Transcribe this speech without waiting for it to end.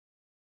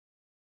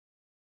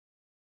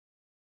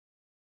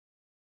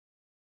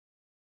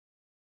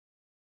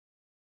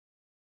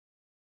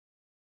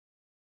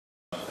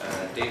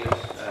David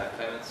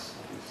Clements,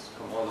 who's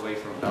come all the way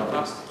from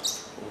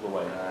Belfast.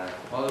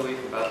 All the way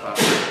from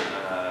Belfast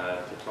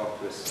to talk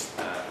to us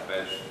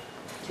about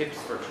tips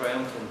for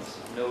triumphant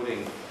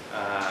noding.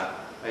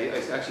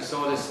 I actually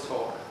saw this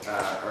talk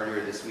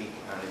earlier this week,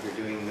 and if you're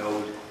doing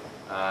Node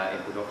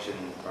in production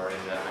or in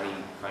any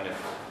kind of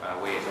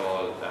way at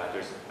all,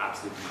 there's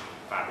absolutely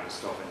fabulous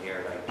stuff in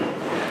here.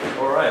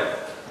 All right.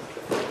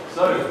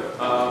 So,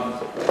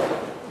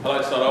 I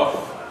like to start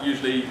off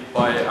usually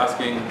by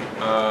asking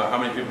how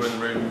many people in the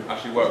room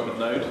actually work with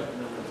Node,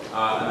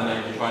 and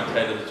then you try and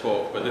tailor the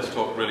talk. But this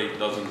talk really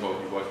does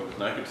involve you working with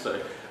Node.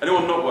 So,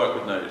 anyone not work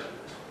with Node?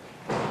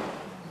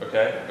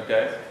 Okay.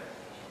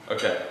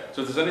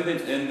 So, if there's anything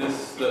in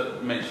this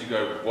that makes you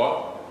go,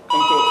 what?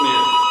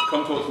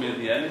 Come talk to me at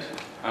the end,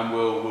 and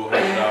we'll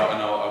hash it out,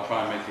 and I'll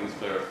try and make things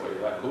clearer for you.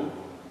 Is that cool?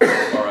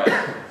 All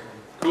right.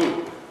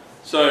 Cool.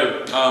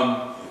 So,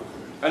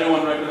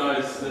 anyone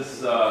recognise this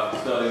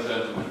sterling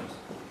gentleman?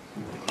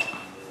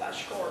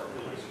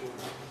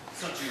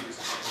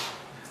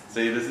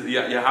 See, this is,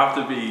 you have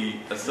to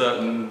be a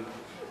certain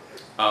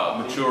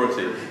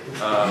maturity.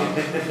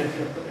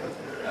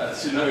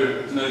 This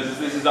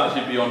is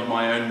actually beyond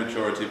my own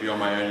maturity, beyond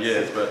my own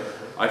years, but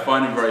I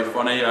find him very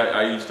funny.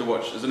 I used to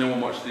watch, does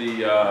anyone watch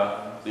the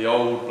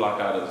old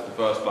Blackadders, the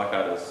first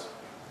Blackadders?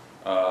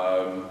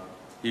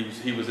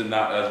 He was in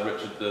that as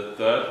Richard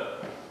III,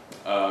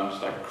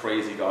 just like a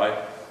crazy guy.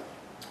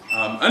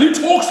 And he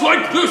talks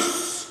like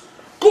this!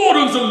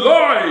 Gordon's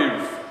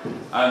alive!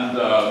 And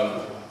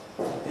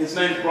his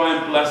name's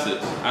Brian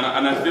Blessed,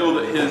 and I feel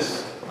that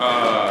his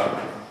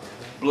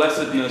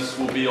blessedness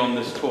will be on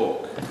this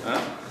talk.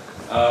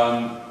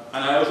 And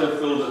I also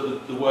feel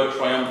that the word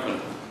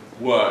triumphant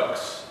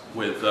works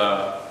with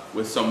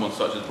someone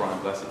such as Brian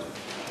Blessed.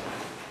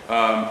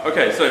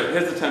 Okay, so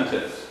here's the 10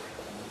 tips.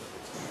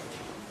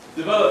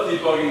 Develop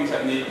debugging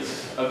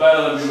techniques,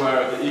 avail and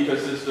beware of the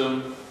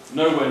ecosystem,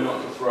 know when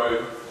not to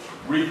throw,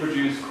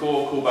 reproduce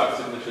core callback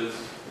signatures,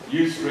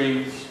 use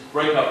streams,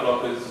 breakout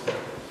blockers,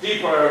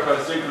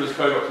 deprioritize synchronous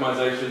code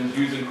optimizations,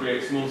 use and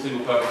create small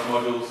single-purpose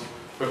modules,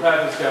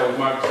 prepare to scale with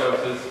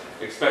microservices,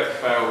 expect to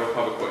fail,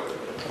 recover quickly.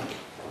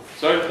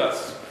 So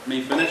that's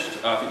me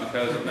finished. I think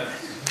Michaela's up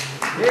next.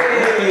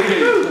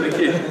 Yay! Thank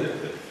you.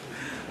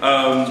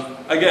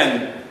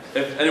 Again,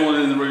 if anyone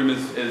in the room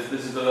is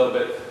this is a little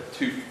bit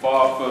too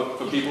far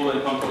for people,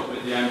 then come talk to me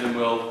at the end and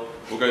we'll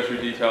go through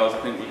details. I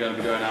think we're going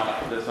to be going out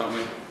after this, aren't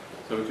we?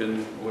 So we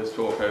can always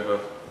talk over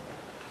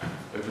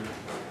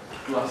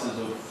glasses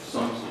of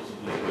some sorts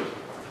of liquid.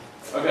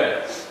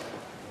 Okay,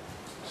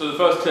 so the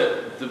first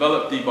tip,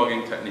 develop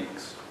debugging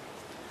techniques.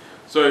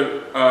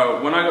 So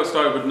when I got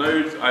started with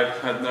Node, I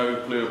had no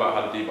clue about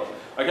how to debug.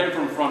 I came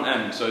from front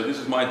end, so this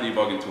is my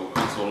debugging tool,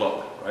 console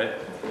log, right?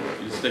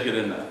 You stick it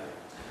in there.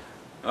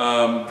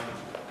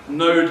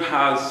 Node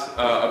has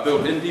a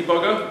built-in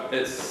debugger.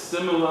 It's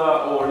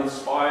similar or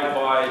inspired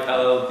by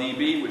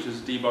LLDB, which is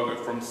a debugger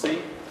from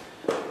C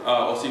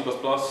or C++,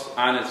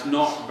 and it's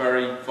not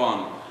very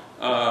fun.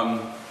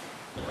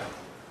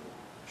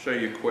 Show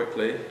you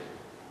quickly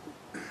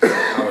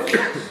how it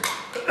looks.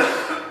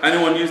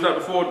 Anyone used that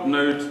before?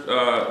 Node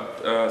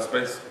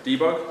space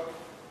debug?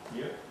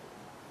 Yeah.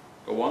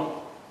 Got one?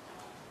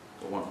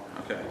 Got one,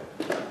 okay.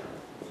 Do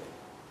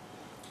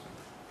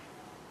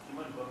you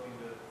mind bumping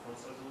the font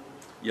size a little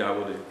bit? Yeah, I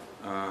will do.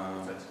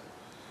 Let's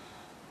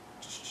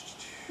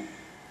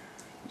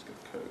get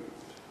the code.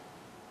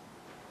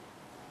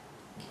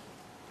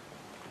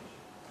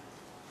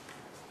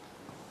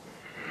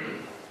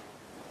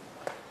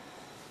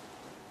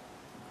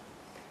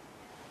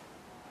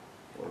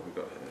 What have we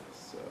got here?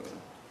 So,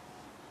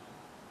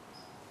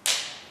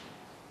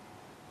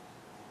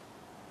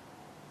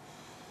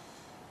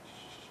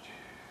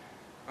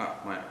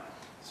 my app.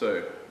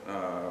 So,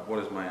 what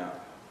is my app?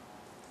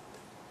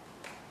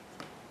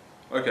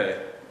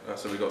 Okay,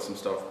 so we got some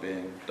stuff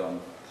being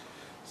done.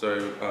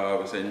 So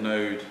we say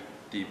node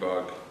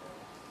debug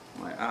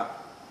my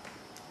app,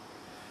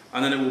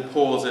 and then it will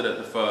pause it at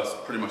the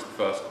first, pretty much the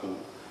first call,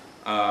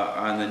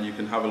 and then you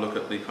can have a look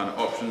at the kind of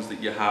options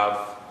that you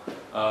have.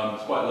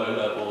 It's quite low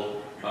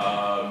level,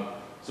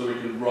 so we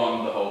can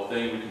run the whole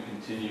thing. We can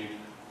continue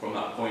from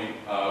that point.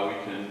 We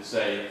can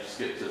say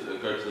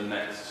go to the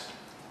next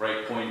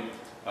breakpoint.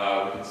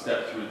 We can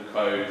step through the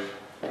code.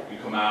 We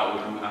can come out.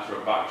 We can after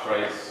a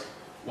backtrace.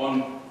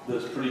 One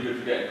that's pretty good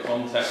for getting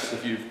context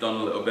if you've done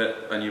a little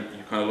bit and you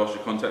kind of lost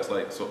your context,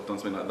 like sort of done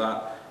something like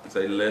that. You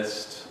say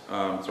list,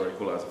 sorry,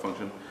 call it as a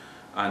function,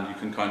 and you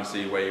can kind of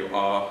see where you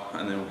are,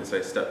 and then we can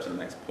say step to the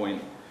next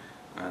point,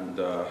 and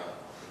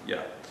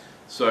yeah.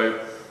 So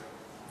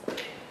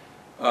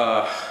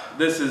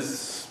this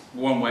is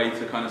one way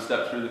to kind of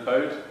step through the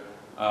code,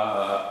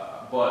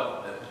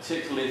 but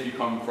particularly if you're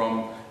coming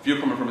from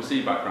a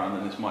C background,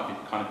 then this might be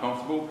kind of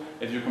comfortable.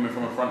 If you're coming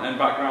from a front end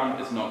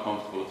background, it's not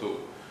comfortable at all.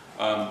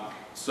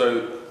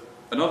 So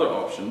another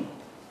option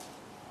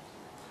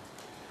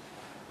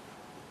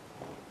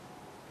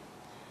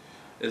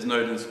is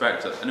Node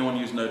Inspector. Anyone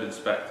use Node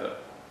Inspector?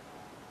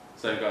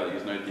 Same guy that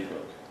used Node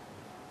Debug.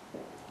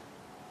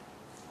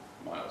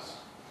 Miles.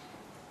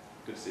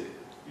 Good to see you.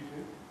 You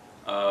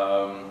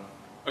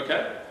do?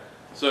 Okay,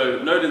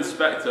 so Node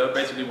Inspector,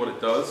 basically what it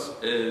does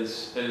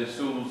is it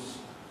installs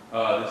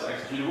this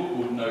executable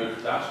called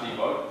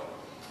Node-debug,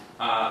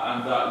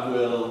 and that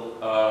will,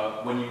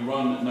 when you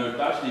run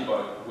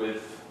Node-debug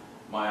with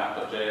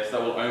myapp.js,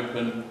 that will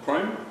open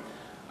Chrome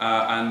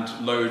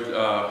and load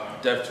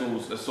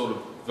DevTools, a sort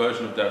of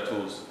version of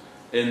DevTools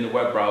in the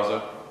web browser,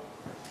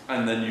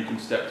 and then you can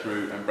step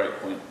through and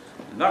breakpoint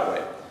in that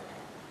way.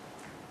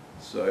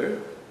 So,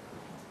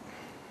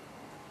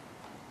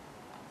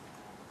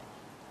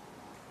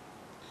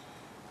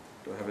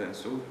 do I have it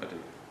installed? I do.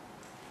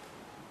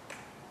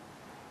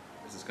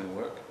 Is this going to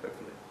work?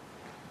 Hopefully.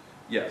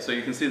 Yeah, so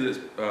you can see that it's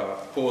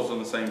paused on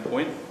the same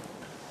point.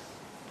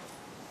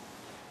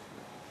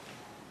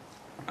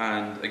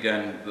 And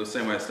again, the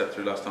same way I stepped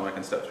through last time, I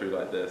can step through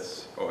like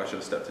this. Oh, I should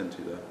have stepped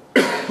into the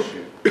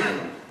shoot.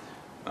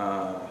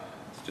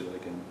 Let's do that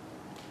again.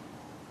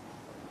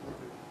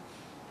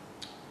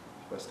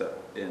 If I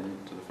step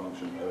into the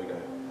function, there we go.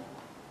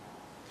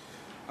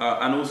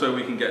 And also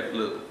we can get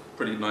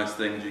pretty nice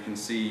things. You can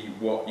see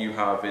what you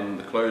have in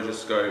the closure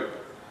scope,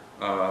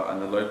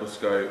 and the local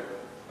scope,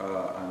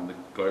 and the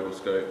global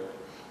scope.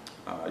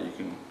 You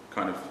can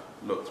kind of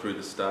look through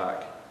the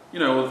stack. You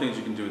know, all the things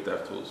you can do with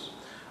DevTools.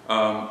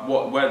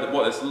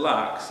 What this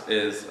lacks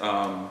is,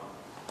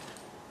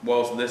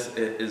 whilst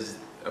this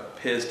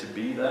appears to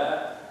be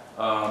there,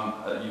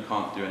 you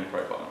can't do any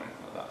profiling or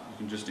anything like that. You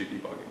can just do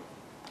debugging.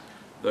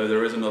 Though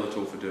there is another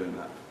tool for doing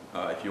that.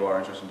 If you are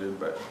interested in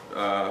doing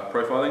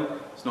profiling,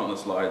 it's not on the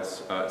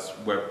slides. It's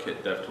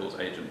WebKit DevTools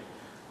agent.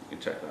 You can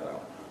check that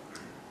out.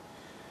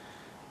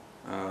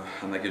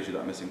 And that gives you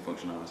that missing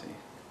functionality.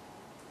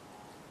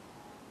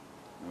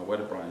 Now, where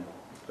did Brian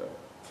go?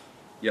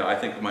 Yeah, I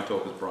think my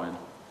talk was Brian.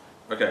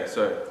 Okay,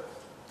 so.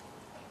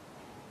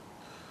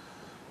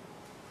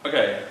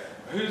 Okay,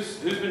 who's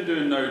been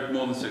doing Node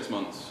more than 6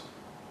 months?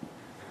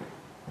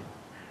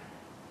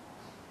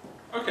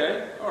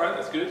 Okay, all right,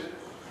 that's good.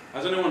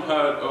 Has anyone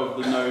heard of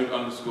the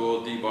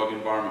Node_debug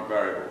environment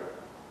variable?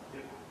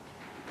 Yep.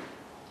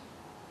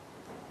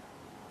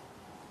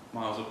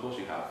 Miles, of course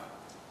you have.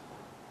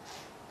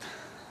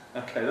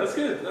 Okay, that's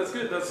good. That's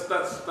good.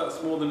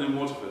 That's more than in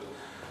Waterford.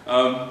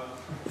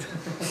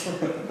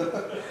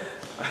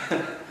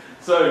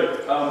 So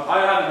I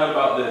hadn't heard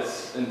about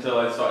this until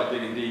I started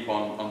digging deep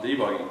on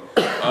debugging.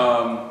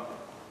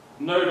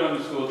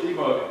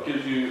 Node_debug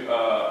gives you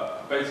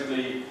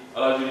basically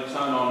allows you to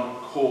turn on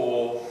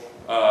core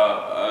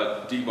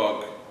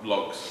debug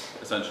logs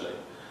essentially.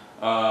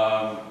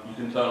 You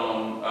can turn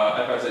on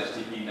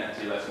FS/HTTP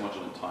NetTLS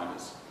module and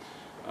timers.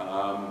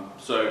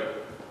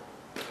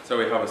 So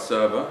we have a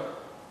server,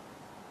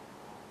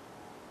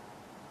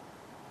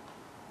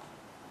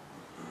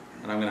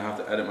 and I'm going to have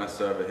to edit my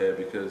server here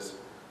because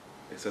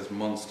it says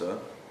monster,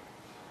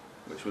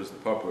 which was the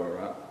pub we were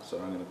at, so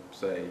I'm going to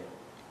say,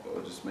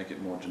 or just make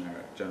it more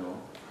general,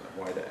 a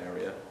wider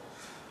area.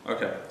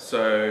 Okay,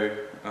 so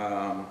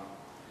I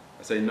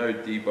say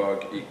node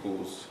debug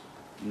equals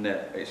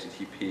net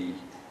HTTP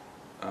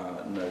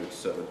node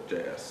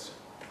server.js.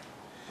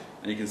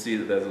 And you can see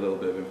that there's a little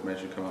bit of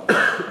information come up.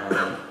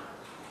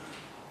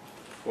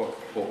 What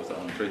port was that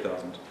on?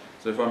 3000.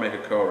 So if I make a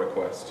curl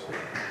request,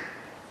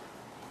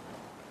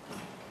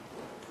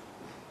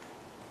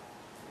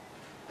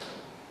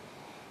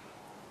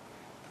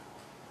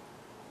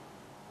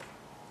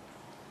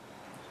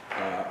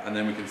 and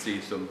then we can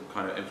see some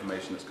kind of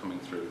information that's coming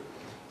through.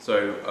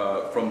 So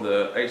from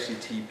the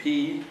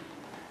HTTP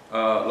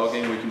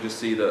logging, we can just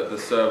see that the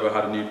server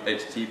had a new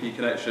HTTP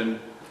connection,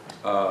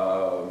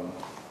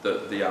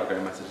 that the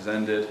outgoing message has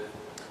ended.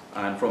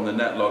 And from the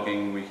net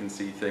logging, we can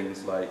see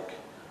things like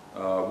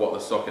what the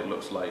socket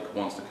looks like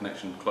once the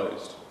connection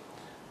closed.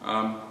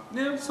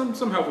 Yeah,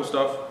 some helpful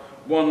stuff.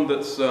 One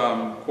that's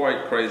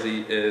quite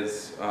crazy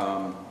is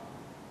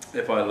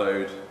if I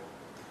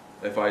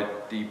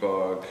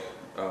debug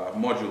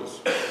modules.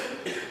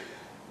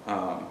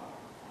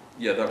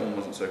 Yeah, that one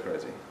wasn't so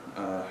crazy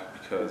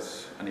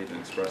because I need an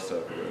Express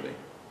server really.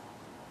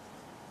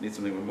 Need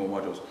something with more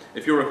modules.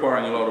 If you're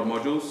requiring a lot of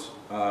modules,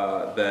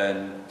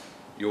 then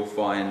you'll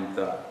find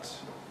that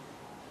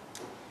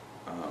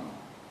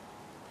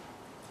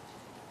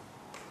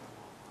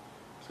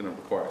it's going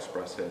to require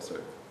Express here.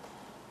 So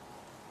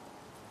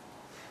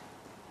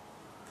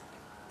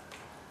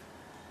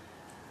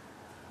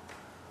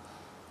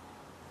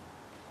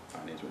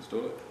I need to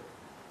install it.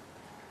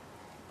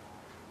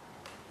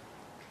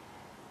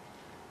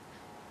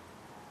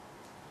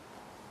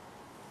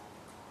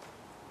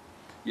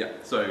 Yeah,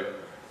 so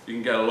you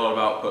can get a lot of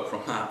output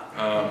from that.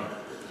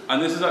 And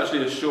this is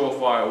actually a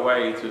surefire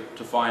way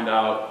to find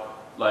out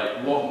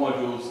like what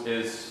modules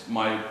is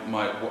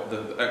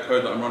the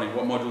code that I'm running,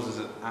 what modules is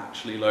it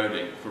actually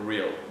loading for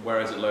real? Where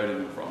is it loading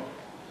them from?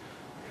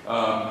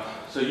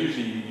 So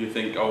usually you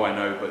think, oh I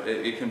know, but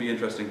it can be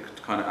interesting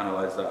to kind of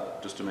analyze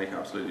that just to make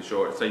absolutely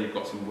sure. Say you've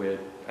got some weird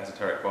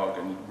esoteric bug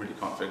and you really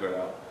can't figure it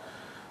out.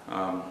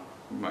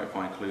 You might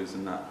find clues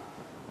in that.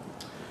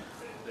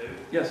 David?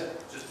 Yes?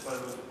 Just if I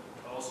would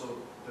also,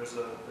 there's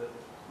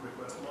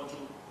request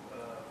module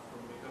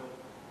from Miko.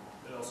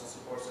 It also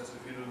supports this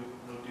if you do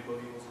node debug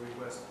equals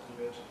request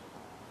to get.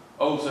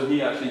 Oh, so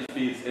he actually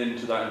feeds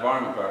into that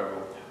environment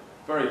variable.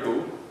 Very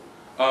cool.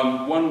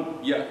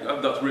 Yeah,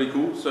 that's really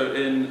cool. So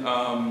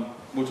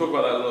we'll talk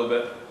about that a little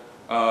bit.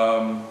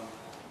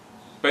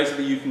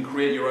 Basically, you can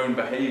create your own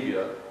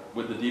behavior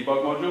with the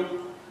debug module,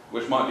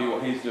 which might be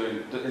what he's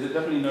doing. Is it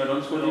definitely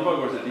node_debug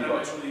or is it debug? I'm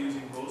actually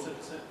using both at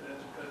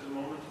the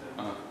moment,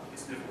 and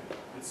it's different.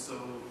 It's so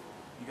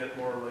you get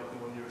more like the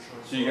one you're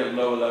showing. So you get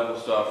lower level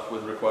stuff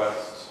with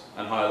requests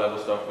and higher level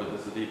stuff with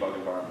the debug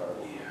environment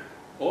variable. Yeah.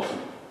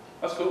 Awesome.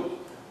 That's cool.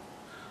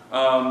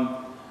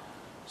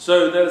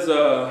 So there's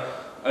a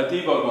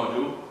debug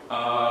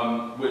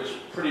module which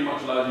pretty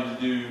much allows you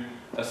to do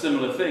a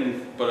similar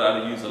thing but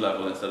at a user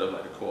level instead of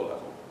like a core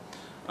level.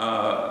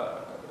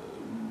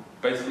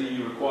 Basically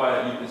you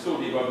install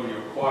debug when you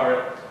require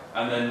it,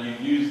 and then you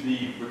use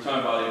the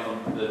return value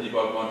from the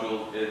debug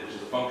module, which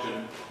is a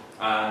function,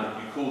 and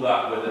you call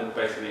that with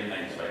basically a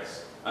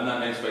namespace. And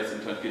that namespace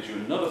in turn gives you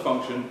another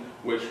function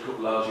which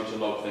allows you to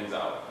log things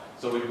out.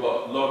 So we've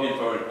got log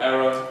info and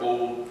error,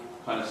 all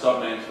kind of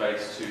sub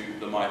namespace to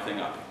the my thing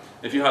app.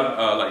 If you had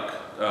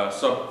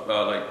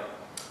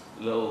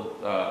little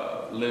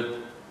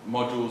lib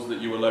modules that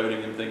you were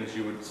loading and things,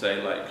 you would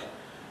say like,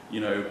 you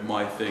know,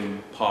 my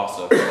thing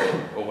parser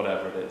or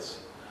whatever it is.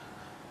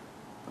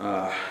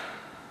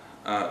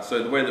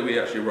 So the way that we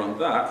actually run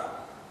that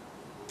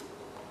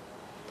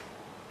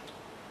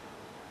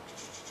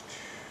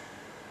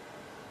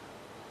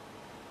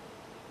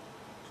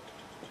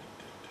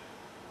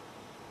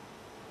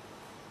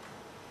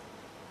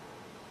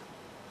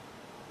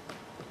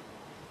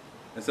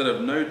instead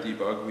of node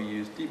debug, we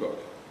use debug.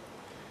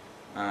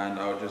 And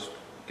I'll just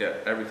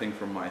get everything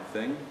from my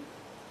thing.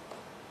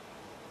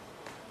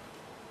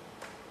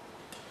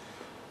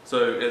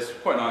 So it's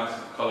quite nice,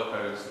 color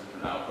codes,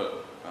 different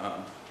output.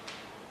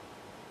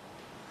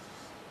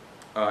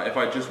 If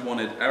I just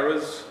wanted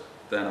errors,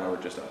 then I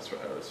would just ask for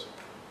errors.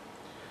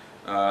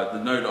 The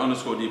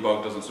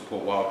node_debug doesn't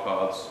support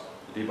wildcards,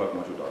 the debug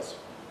module does.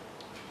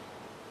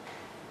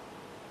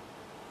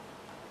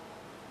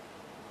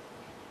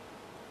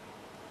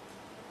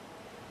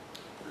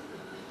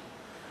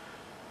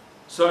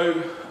 So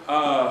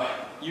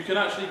you can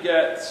actually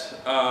get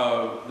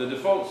the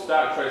default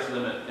stack trace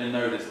limit in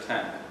Node is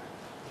 10.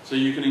 So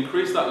you can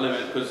increase that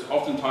limit because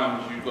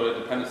oftentimes you've got a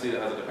dependency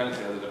that has a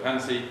dependency that has a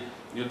dependency.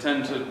 You'll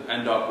tend to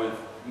end up with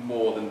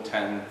more than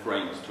 10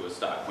 frames to a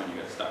stack when you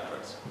get a stack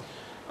trace.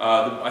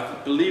 I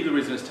believe the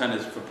reason it's 10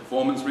 is for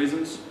performance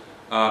reasons,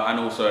 and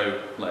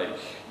also like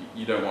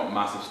you don't want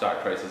massive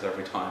stack traces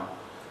every time.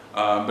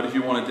 But if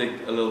you want to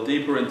dig a little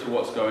deeper into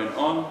what's going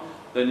on,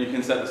 then you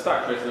can set the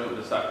stack trace limit with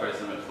the stack trace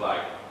limit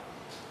flag.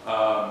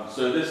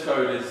 So this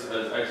code is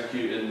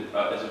executing,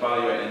 is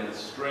evaluating the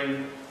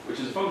string, which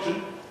is a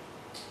function,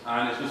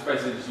 and it's just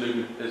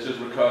basically it's just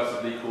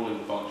recursively calling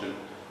the function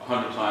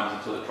 100 times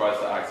until it tries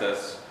to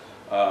access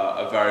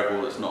a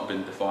variable that's not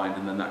been defined,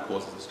 and then that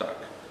causes a stack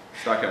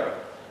error.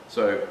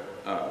 So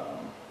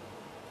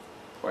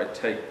if I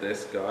take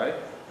this guy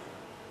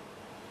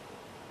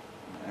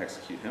and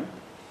execute him,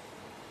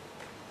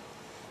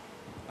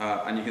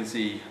 and you can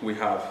see we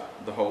have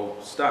the whole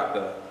stack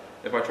there.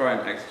 If I try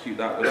and execute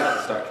that without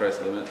the stack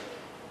trace limit,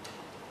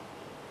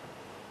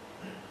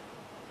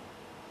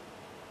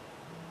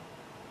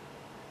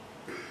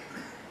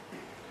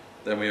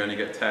 then we only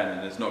get 10,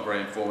 and it's not very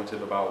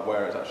informative about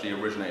where it's actually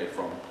originated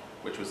from,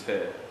 which was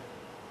here.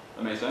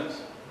 That make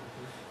sense?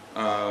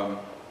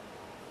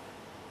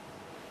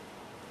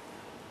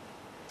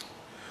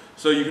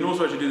 So you can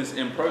also actually do this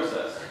in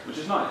process, which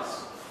is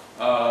nice.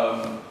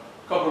 A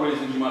couple of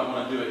reasons you might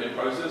want to do it in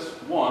process.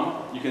 One,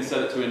 you can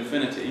set it to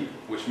infinity,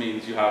 which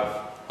means you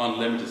have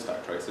unlimited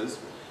stack traces.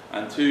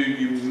 And two,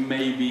 you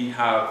maybe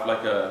have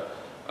like a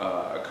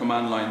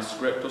command line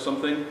script or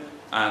something,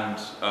 and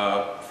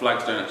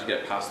flags don't actually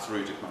get passed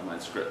through to command line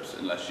scripts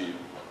unless you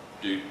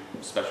do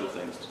special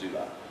things to do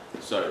that.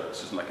 So it's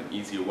just like an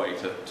easier way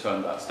to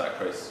turn that stack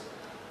trace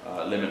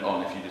limit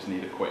on if you just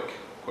need a quick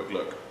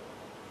look.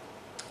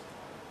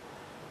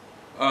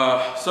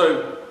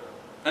 So,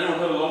 anyone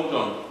heard of Long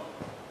John?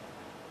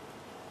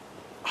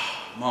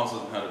 Miles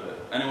hasn't heard of it.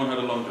 Anyone heard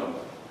of Long John?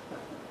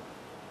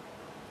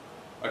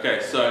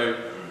 Okay, so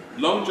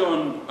Long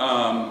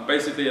John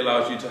basically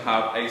allows you to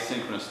have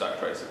asynchronous stack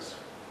traces.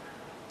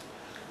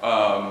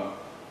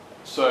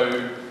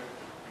 So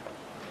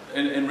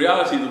in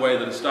reality, the way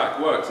that a stack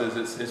works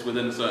is it's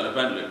within a certain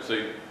event loop.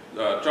 So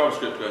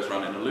JavaScript goes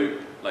around in a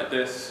loop like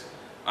this,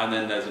 and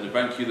then there's an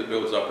event queue that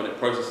builds up and it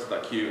processes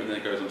that queue, and then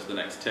it goes on to the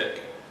next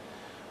tick.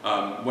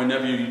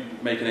 Whenever you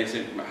make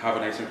have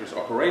an asynchronous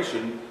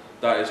operation,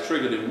 that is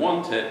triggered in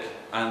one tick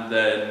and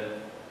then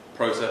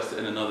processed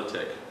in another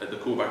tick. The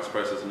callback is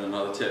processed in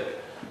another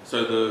tick.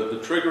 So the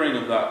triggering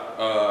of that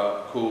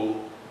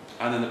call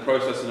and then the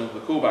processing of the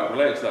callback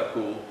related to that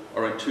call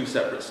are in two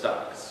separate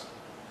stacks.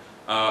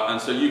 And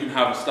so you can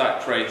have a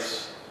stack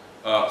trace,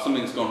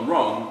 something's gone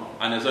wrong,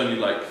 and there's only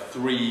like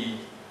 3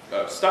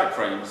 stack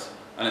frames,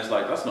 And it's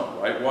like, that's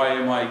not right. Why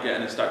am I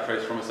getting a stack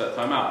trace from a set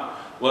time out?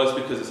 Well, it's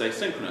because it's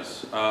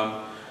asynchronous.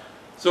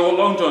 So what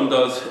Long John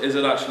does is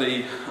it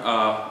actually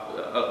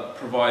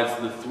provides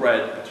the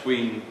thread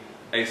between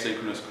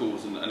asynchronous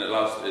calls, and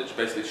it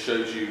basically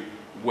shows you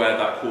where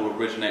that call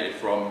originated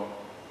from,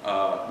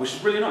 which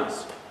is really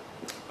nice.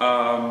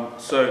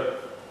 So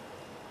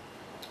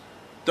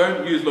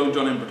don't use Long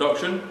John in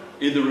production.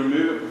 Either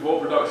remove it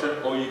before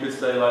production, or you could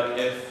say like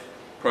if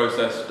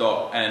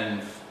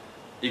process.env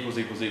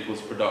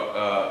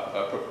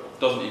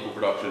doesn't equal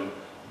production,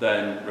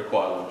 then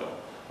require Long John.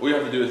 All you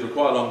have to do is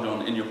require Long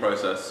John in your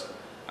process,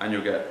 and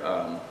you'll get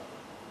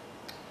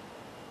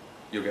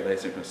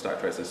asynchronous stack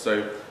traces.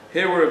 So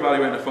here we're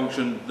evaluating a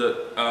function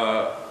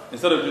that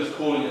instead of just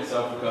calling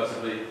itself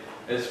recursively,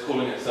 it's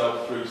calling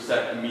itself through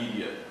set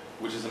immediate,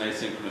 which is an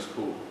asynchronous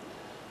call.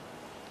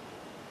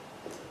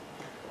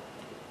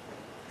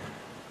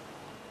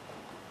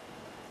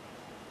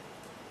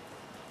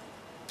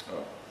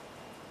 Oh.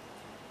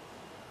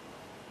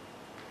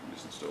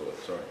 Just install it,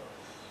 sorry.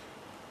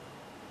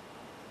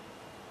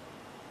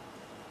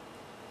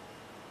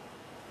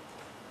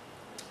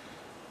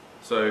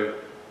 So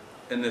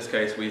in this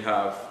case we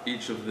have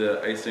each of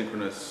the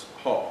asynchronous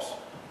hops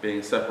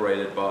being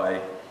separated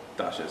by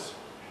dashes.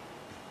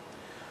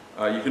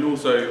 You can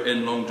also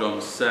in Long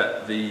John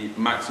set the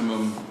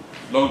maximum.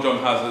 Long John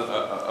has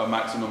a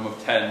maximum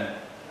of 10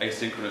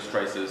 asynchronous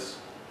traces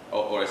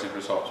or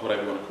asynchronous hops,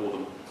 whatever you want to call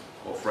them,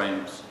 or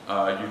frames.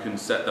 You can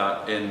set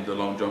that in the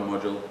Long John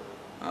module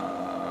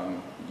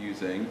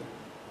using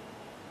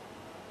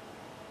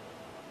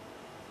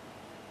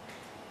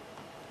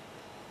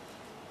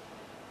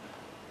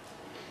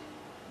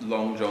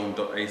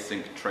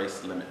longjohn.async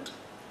trace limit.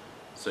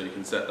 So you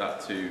can set that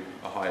to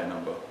a higher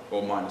number,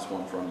 or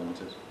 -1 for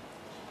unlimited.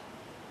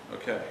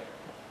 Okay.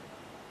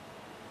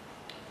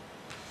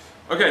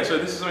 Okay, so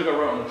this is something I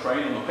wrote on the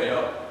train on the way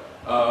up.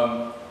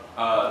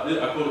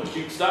 I call it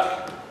cube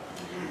stack,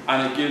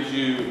 and it gives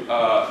you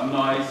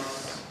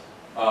nice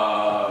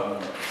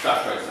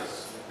stack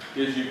traces. It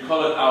gives you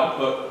colored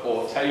output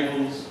or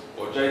tables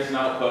or JSON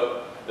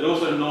output. It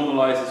also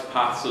normalizes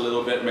paths a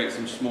little bit, makes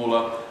them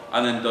smaller,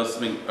 and then does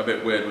something a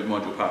bit weird with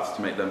module paths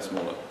to make them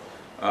smaller.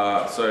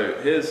 So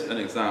here's an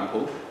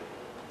example.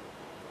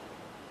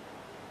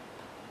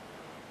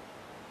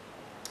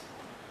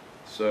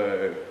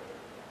 So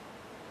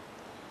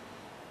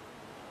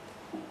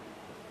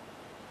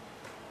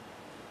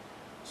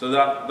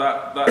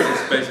that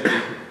is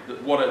basically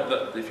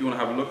if you want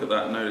to have a look at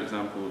that node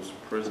example, is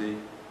pretty.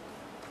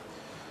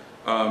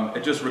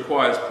 It just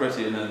requires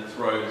pretty and then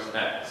throws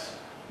x,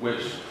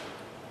 which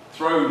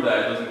throw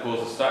there doesn't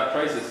cause a stack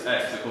trace. It's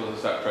x that causes a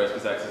stack trace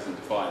because x isn't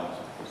defined.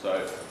 So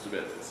it's a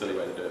bit silly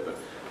way to do it, but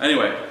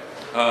anyway,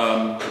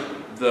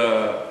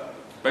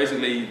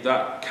 basically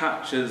that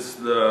captures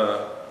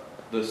the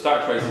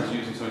stack traces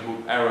using something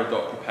called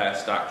error.prepare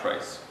stack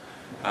trace,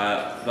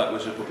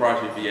 which is a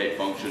proprietary V8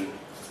 function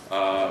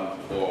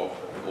or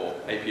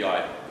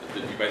API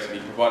that you basically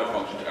provide a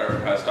function to error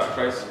prepare stack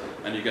trace,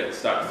 and you get the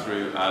stack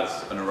through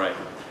as an array,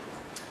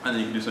 and then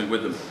you can do something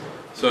with them.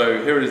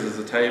 So here it is as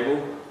a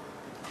table.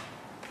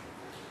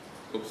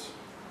 Oops.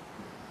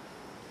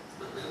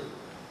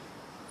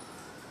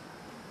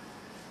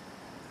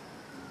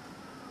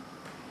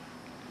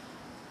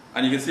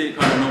 And you can see it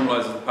kind of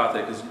normalizes the path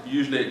here, because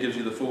usually it gives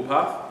you the full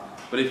path,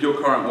 but if your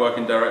current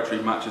working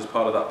directory matches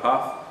part of that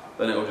path,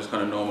 then it will just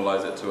kind of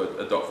normalize it to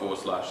a ./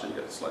 so you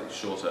get a slightly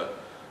shorter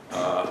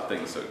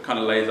thing. So it kind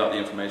of lays out the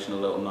information a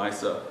little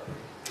nicer.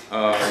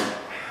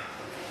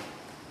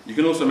 You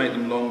can also make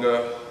them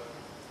longer.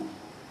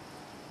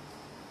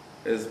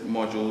 Here's a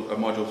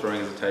module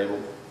throwing as a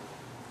table.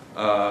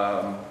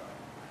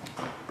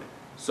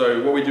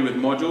 So what we do with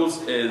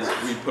modules is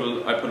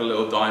I put a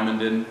little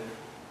diamond in,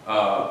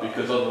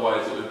 because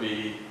otherwise it would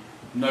be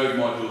node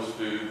modules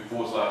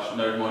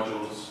 /node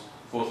modules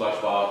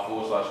 /bar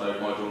 /node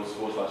modules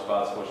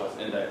 /bars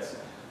 /index,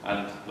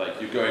 and like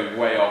you're going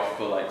way off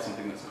for like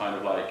something that's kind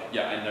of like,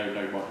 yeah, I know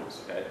node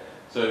modules, okay?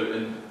 So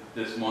in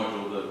this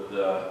module,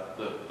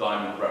 the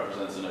diamond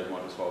represents the node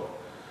modules folder.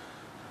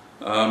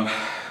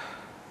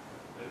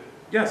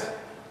 Yes?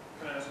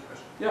 Can I ask a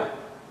question? Yeah.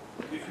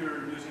 If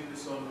you're using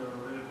this on your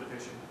web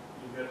application,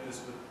 you get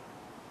this, but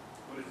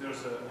what if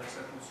there's an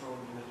acceptance thrown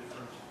in a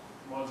different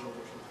module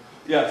or something?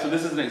 Yeah, so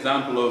this is an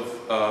example of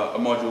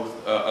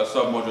a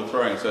sub-module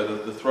throwing. So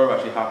the throw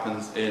actually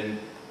happens in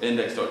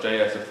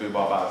index.js of foo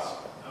bar baz.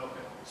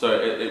 Okay. So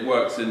it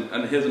works in,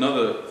 and here's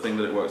another thing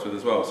that it works with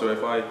as well. So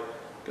if I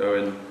go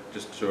in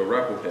just to a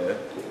REPL here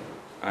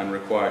and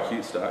require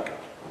cube stack,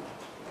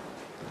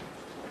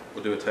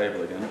 we'll do a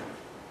table again.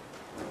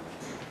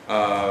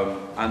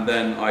 And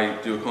then I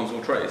do a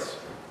console trace.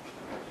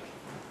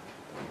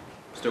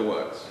 Still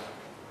works.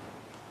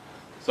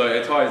 So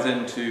it ties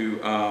into,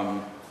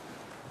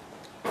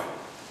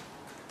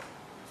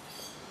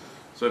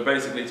 so it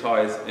basically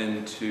ties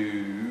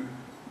into,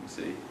 let me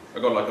see,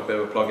 I've got like a bit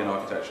of a plugin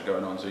architecture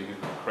going on, so you can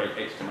create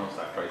HTML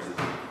stack traces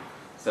and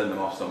send them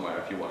off somewhere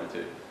if you wanted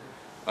to.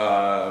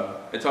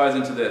 It ties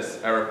into this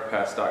error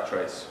prepare stack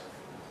trace.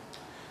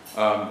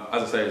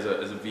 as I say, is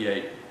a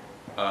V8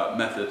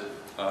 method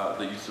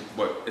that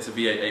it's a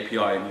V8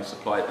 API, and you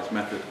supply this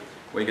method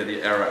where you get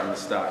the error and the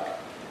stack,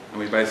 and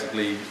we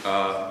basically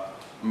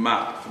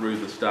map through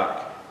the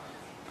stack.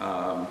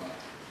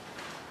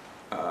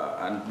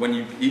 And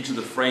when each of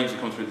the frames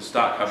that come through the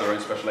stack have their own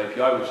special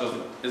API, which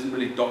isn't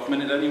really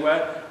documented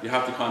anywhere. You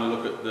have to kind of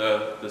look at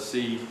the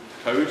C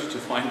code to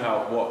find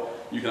out what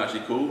you can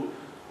actually call.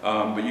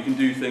 But you can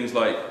do things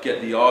like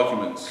get the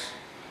arguments,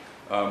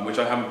 which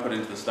I haven't put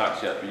into the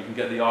stacks yet, but you can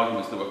get the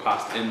arguments that were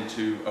passed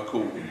into a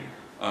call,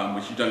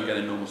 which you don't get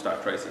in normal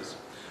stack traces.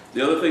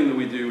 The other thing that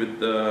we do with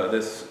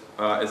this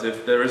is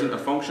if there isn't a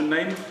function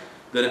name,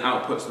 then it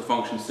outputs the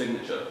function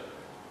signature.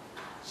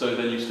 So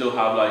then you still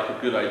have like a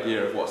good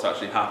idea of what's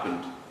actually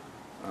happened.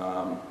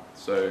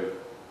 So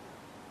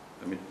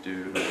let me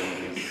do one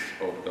of these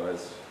old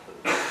guys.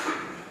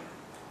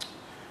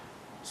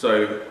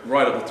 So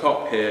right at the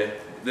top here,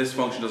 this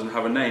function doesn't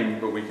have a name,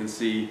 but we can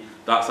see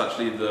that's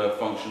actually the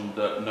function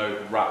that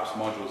Node wraps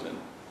modules in.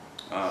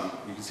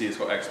 You can see it's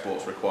got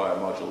exports require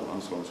module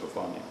 _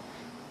 file name.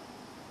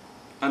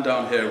 And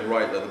down here,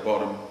 right at the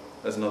bottom,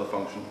 there's another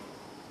function.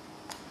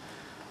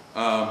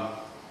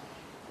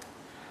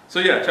 So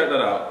yeah, check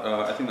that out.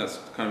 I think that's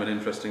kind of an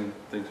interesting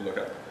thing to look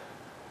at,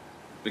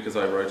 because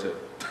I wrote it.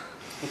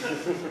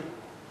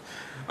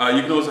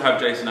 You can also have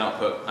JSON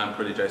output and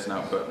pretty JSON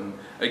output, and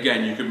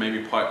again, you could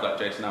maybe pipe that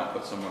JSON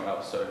output somewhere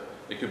else. So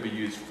it could be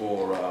used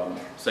for,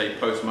 say,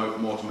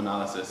 post-mortem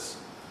analysis.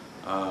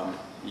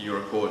 You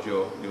record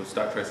your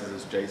stack traces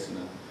as JSON,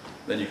 and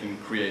then you can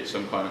create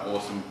some kind of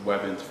awesome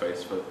web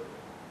interface for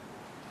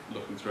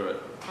looking through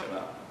it like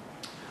that.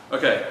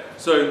 Okay,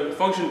 so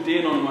function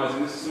de-anonymizing,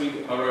 this is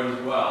something I wrote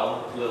as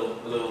well, a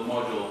little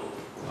module.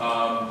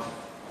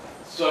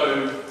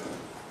 So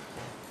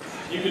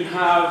you can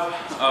have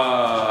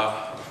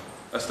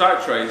a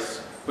stack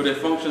trace, but if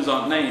functions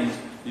aren't named,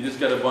 you just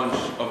get a bunch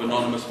of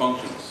anonymous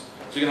functions.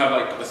 So you can have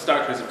like a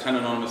stack trace of 10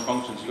 anonymous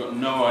functions, you've got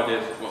no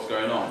idea what's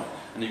going on,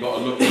 and you've got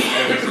to look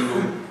at every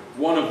single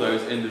one of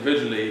those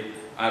individually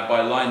by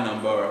line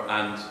number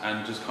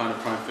and just kind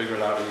of try and figure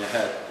it out in your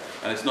head.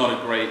 And it's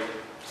not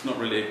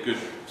really a good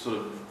sort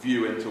of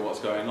view into what's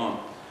going on.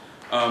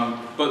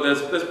 But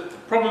there's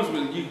problems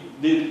with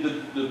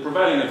the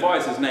prevailing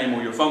advice is name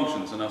all your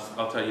functions, and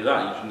I'll tell you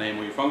that, you should name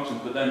all your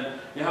functions, but then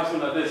you have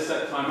something like this,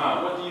 set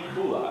timeout. What do you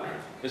call that?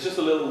 It's just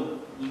a little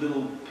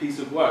piece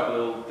of work, a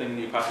little thing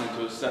you pass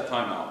into a set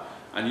timeout,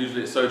 and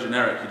usually it's so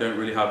generic you don't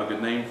really have a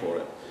good name for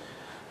it.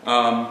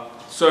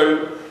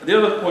 So the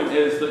other point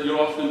is that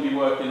you'll often be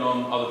working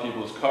on other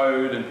people's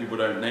code and people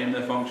don't name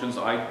their functions.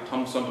 I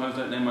sometimes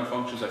don't name my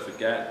functions, I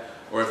forget.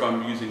 Or if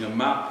I'm using a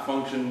map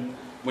function,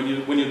 when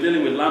you're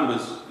dealing with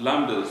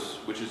lambdas,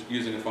 which is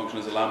using a function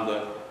as a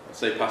lambda,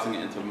 say passing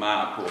it into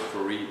map or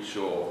for each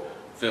or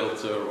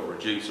filter or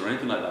reduce or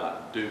anything like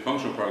that, doing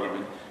functional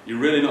programming, you're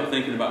really not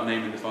thinking about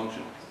naming the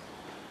function.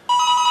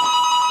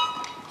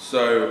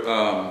 So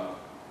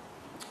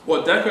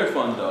what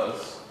decofun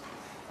does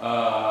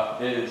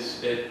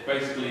is it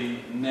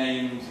basically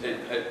names,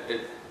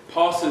 it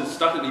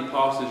statically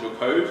parses your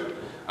code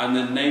and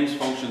then names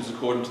functions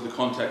according to the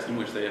context in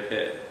which they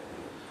appear.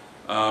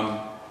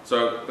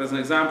 So there's an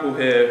example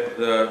here,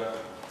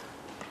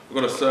 we've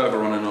got a server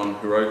running on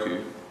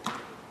Heroku.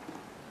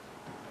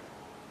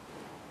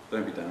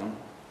 Don't be down.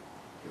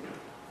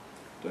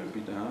 Don't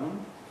be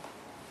down.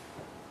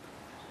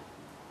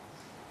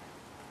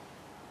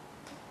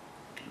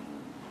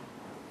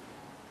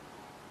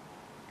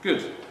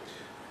 Good.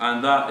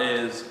 And that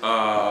is, you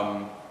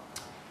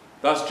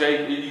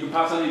can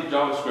pass any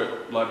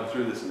JavaScript library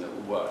through this and it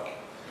will work.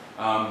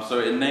 So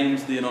it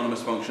names the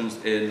anonymous functions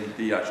in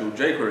the actual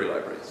jQuery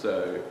library.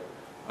 So,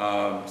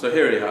 so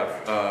here you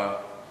have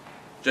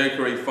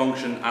jQuery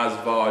function as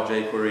var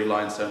jQuery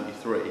line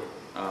 73.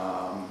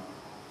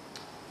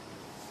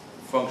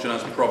 Function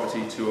as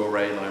property to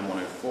array line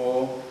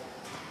 104.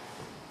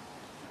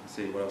 Let's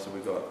see, what else have we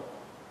got?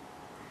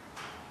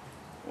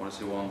 I want to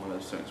see one where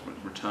there's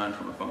return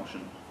from a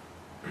function.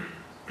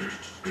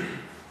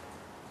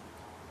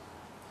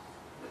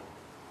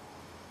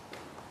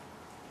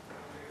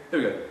 Here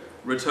we go.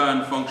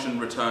 Return function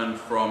returned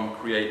from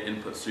create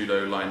input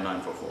sudo line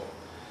 944.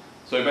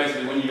 So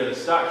basically, when you get a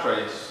stack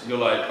trace, you're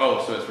like,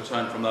 oh, so it's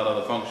returned from that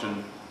other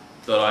function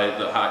that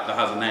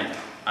has a name,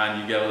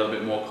 and you get a little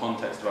bit more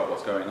context about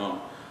what's going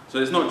on. So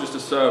it's not just a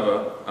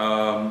server;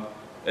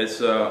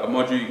 it's a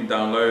module you can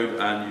download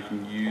and you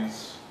can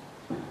use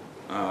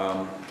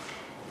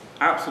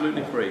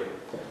absolutely free.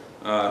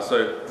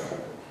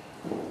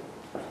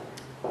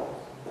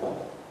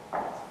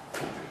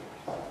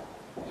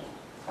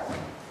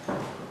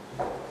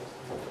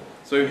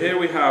 So here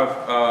we have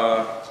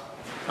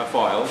a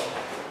file,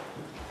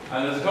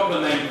 and there's a couple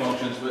of name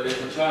functions, but it's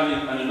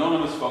returning an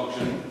anonymous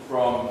function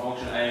from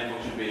function A and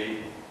function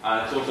B,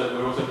 and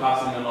we're also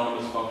passing an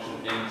anonymous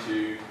function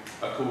into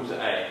a call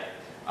to A.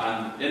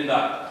 And in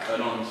that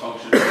anonymous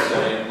function,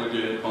 we're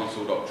doing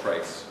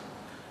console.trace.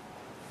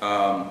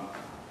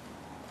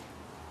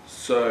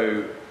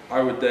 So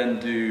I would then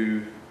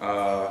do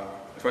a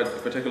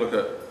if I take a look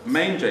at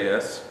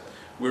main.js,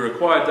 we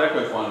require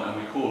decofun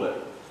and we call it,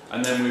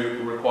 and then we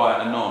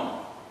require a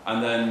non,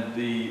 and then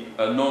the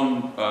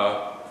non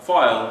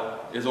file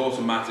is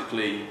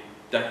automatically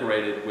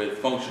decorated with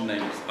function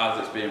names as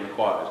it's being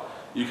required.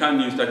 You can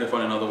use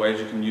decofun in other ways.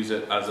 You can use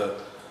it as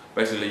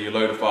basically you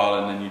load a file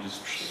and then you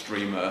just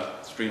stream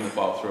the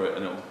file through it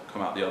and it'll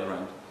come out the other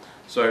end.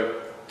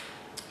 So,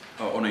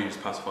 no, you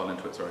just pass a file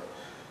into it, sorry.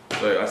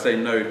 So I say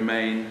node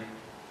main.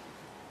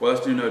 Well,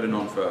 let's do node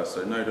anon first.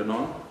 So node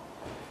anon,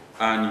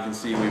 and you can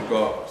see we've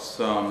got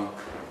some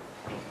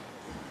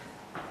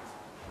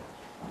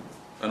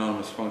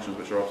anonymous functions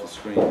which are off the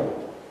screen.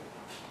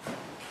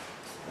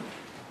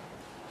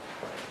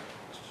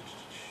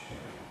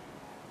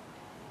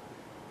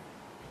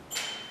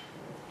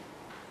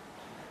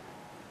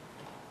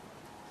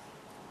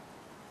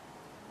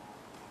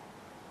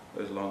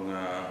 Those long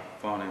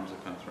file names are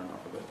kind of thrown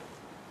off a bit.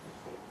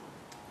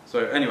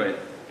 So anyway,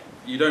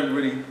 I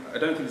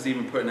don't think it's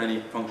even putting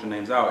any function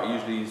names out. It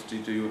usually used to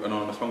do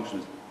anonymous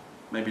functions.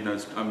 Maybe no,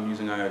 I'm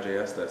using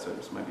IO.js there, so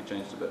it's maybe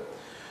changed a bit.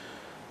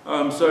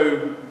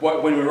 So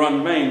when we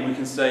run main, we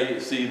can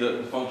see that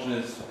the function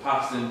is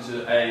passed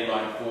into A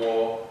line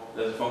 4.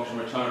 There's a function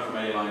return from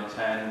A line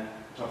 10.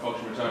 A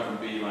function return from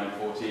B line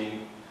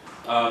 14.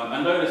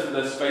 And notice that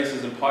there's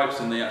spaces and pipes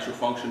in the actual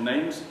function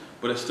names,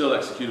 but it's still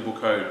executable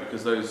code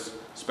because those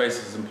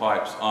spaces and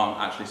pipes aren't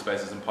actually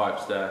spaces and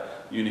pipes. They're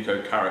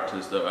Unicode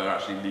characters that are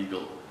actually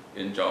legal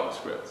in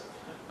JavaScript.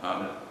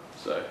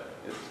 So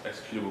it's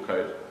executable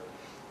code.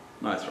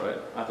 Nice, right?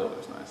 I thought it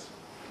was nice.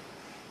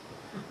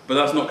 But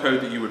that's not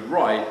code that you would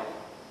write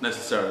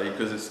necessarily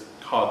because it's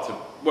hard to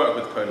work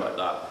with code like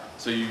that.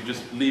 So you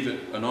just leave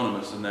it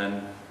anonymous and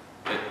then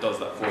it does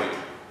that for you.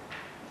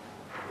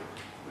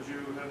 Would you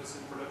have this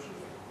in production?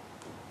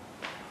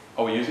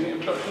 Are we using it in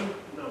production?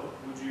 No.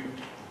 Would you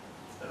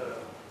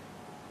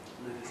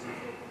leave this in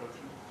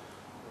production?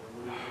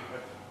 Would it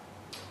impact?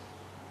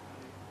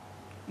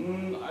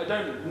 I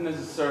don't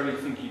necessarily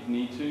think you'd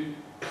need to.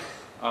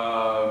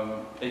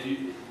 If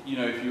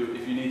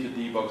you need to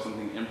debug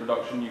something in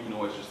production, you can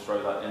always just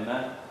throw that in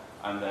there,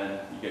 and then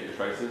you get your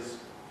traces.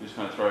 You just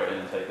kind of throw it in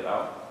and take it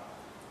out.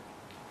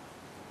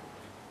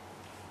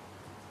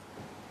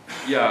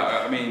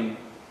 Yeah, I mean,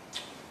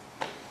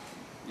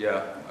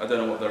 yeah, I don't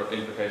know what the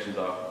implications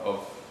are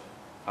of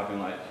having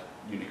like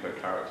Unicode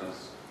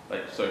characters.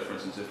 Like, so for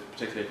instance,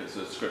 particularly if it's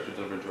a script you're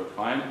delivering to a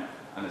client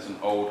and it's an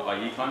old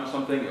IE client or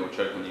something, it will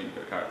choke on the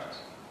Unicode characters.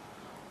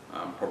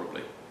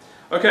 Probably.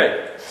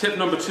 Okay, tip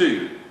number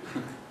 2.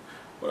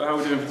 How are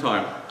we doing for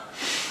time?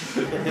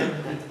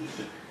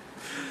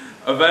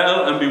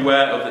 Avail and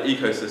beware of the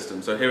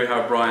ecosystem. So here we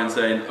have Brian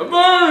saying,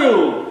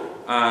 avail!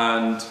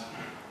 And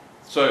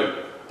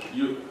so,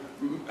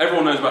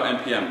 everyone knows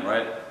about NPM,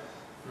 right?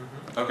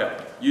 Mm-hmm. Okay,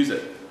 use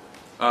it.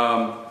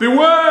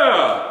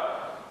 Beware!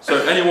 So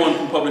anyone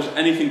can publish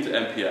anything to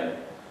NPM.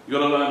 You've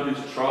got to learn who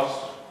to trust,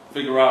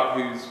 figure out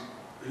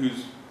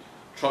who's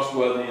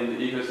trustworthy in the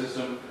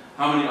ecosystem,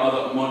 how many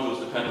other modules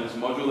depend on this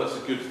module. That's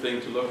a good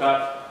thing to look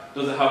at.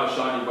 Does it have a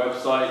shiny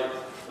website?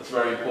 That's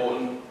very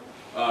important.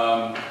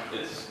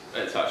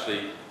 It's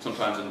actually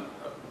sometimes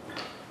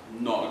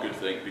not a good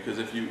thing, because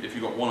if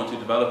you've got 1 or 2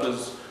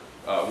 developers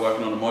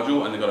working on a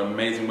module and they've got an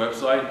amazing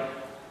website,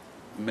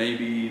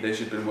 maybe they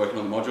should have been working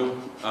on the module.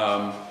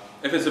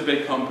 If it's a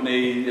big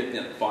company,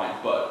 yeah, fine,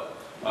 but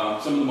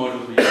some of the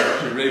modules we use are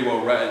actually really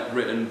well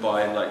written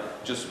by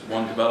like just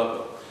 1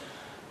 developer.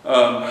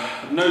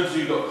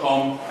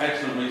 Node.js.com,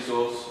 excellent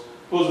resource,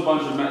 pulls a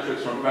bunch of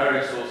metrics from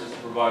various sources to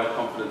provide a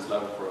confidence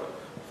level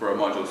for a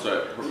module.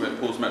 So it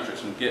pulls metrics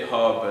from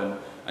GitHub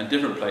and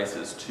different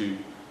places to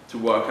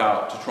work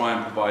out, to try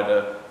and provide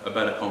a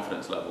better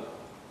confidence level.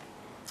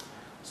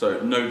 So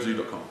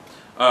Node.js.com.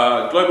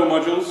 Global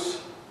modules,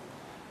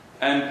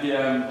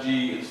 npm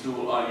g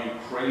install, are you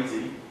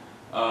crazy?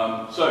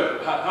 So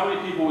how many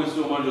people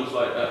install modules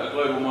like a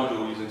global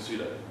module using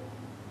sudo?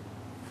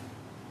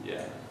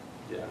 Yeah.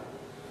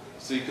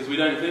 See, because we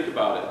don't think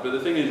about it, but the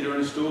thing is, you're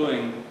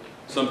installing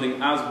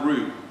something as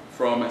root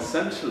from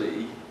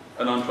essentially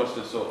an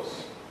untrusted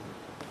source.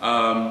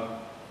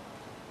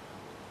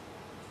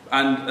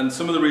 And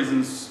some of the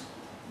reason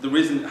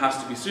it has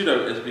to be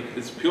sudo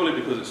is purely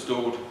because it's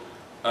stored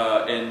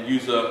in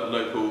user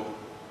local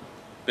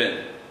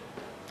bin.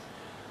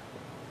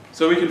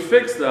 So we can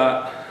fix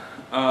that.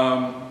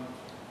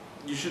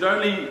 It's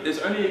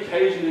only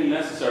occasionally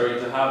necessary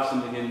to have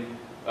something in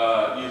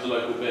user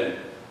local bin,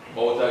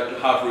 or to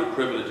have root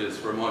privileges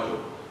for a module.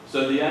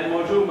 So the end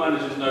module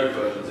manages Node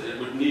versions. It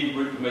would need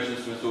root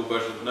permissions to install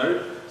versions of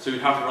Node, so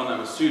you'd have to run that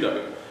with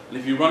sudo. And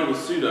if you run it with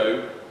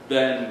sudo,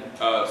 then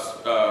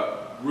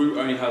root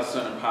only has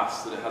certain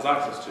paths that it has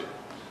access to.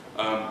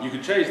 You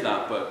could change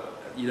that, but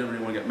you don't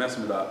really want to get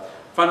messing with that.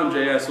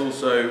 Phantom.js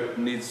also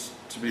needs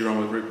to be run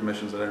with root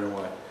permissions. I don't know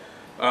why.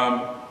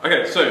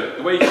 Okay, so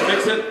the way you can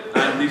fix it,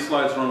 and these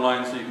slides are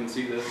online so you can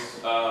see this.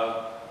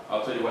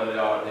 I'll tell you where they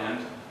are at the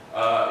end.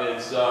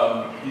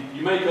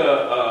 You make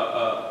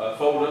a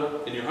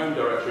folder in your home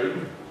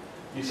directory.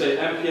 You say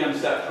npm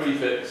set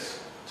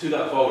prefix to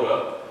that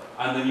folder,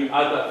 and then you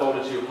add that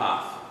folder to your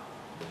path.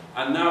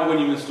 And now when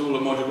you install a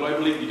module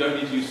globally, you don't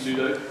need to use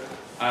sudo,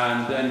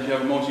 and then if you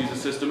have a multi-user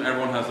system,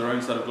 everyone has their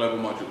own set of global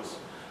modules.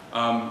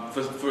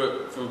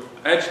 For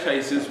edge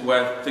cases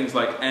where things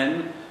like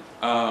n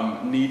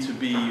need to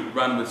be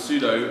run with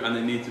sudo and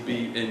they need to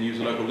be in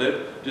user local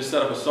lib, just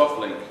set up a soft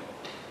link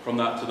from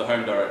that to the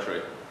home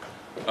directory.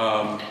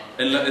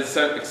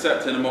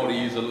 Except in a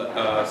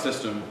multi-user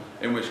system,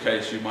 in which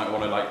case you might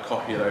want to like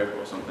copy it over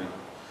or something.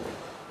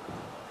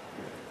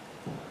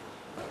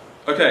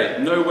 Okay,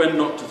 know when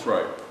not to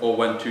throw, or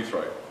when to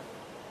throw.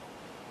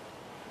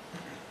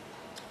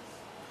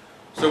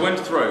 So when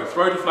to throw.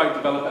 Throw to flag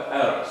developer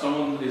error.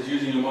 Someone is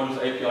using your module's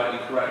API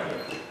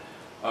incorrectly.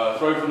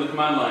 Throw from the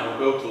command line or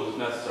build tools if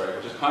necessary,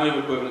 which is kind of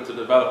equivalent to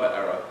developer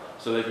error,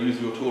 so they've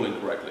used your tool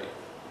incorrectly.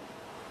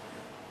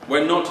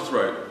 When not to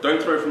throw.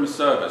 Don't throw from a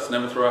service.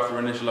 Never throw after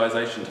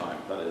initialization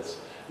time, that is.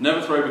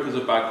 Never throw because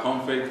of bad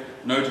config.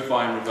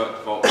 Notify and revert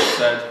default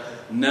instead.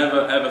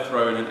 Never ever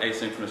throw in an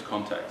asynchronous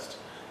context.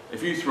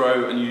 If you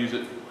throw and you use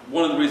it,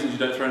 one of the reasons you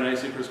don't throw in an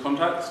asynchronous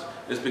context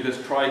is because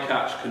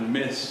try-catch can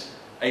miss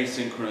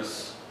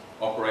asynchronous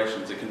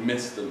operations. It can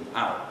miss them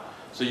out.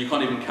 So you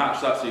can't even catch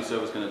that, so your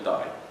server's going to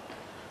die.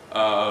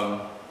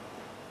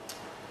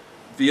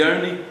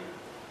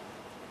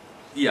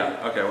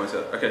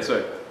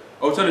 So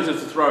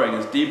alternatives to throwing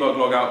is debug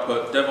log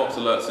output, DevOps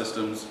alert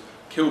systems,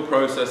 kill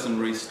process and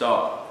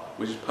restart,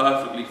 which is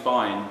perfectly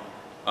fine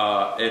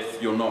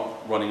if you're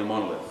not running a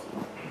monolith.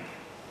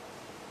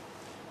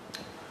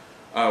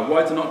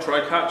 Why to not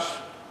try catch?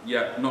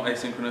 Yeah, not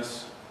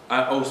asynchronous.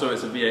 Also,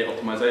 it's a V8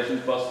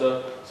 optimizations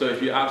buster. So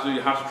if you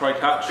absolutely have to try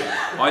catch,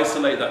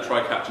 isolate that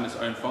try catch in its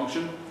own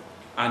function,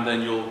 and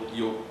then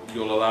you'll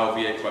allow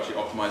V8 to actually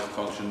optimize the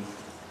function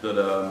that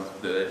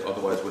it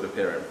otherwise would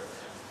appear in.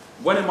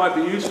 When it might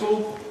be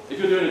useful, if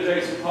you're doing a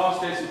JSON pass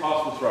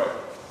will throw.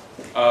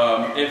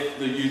 If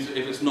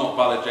it's not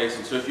valid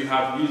JSON. So if you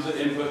have user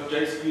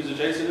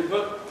JSON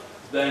input,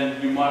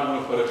 then you might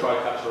want to put a try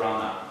catch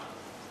around that.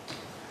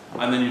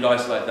 And then you'd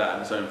isolate that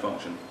in its own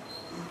function.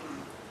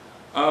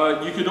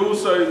 You could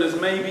also, there's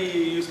maybe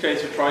a use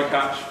case for try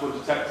catch for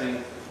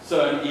detecting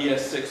certain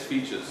ES6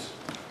 features.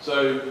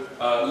 So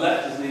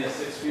let is an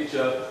ES6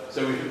 feature,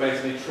 so we could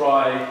basically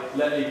try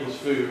let equals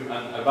foo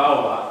and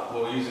eval that,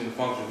 while we're using the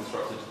function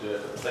constructor to do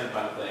it, the same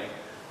kind of thing.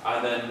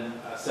 And then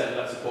set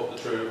let support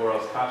to true or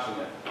else caching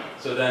it.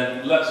 So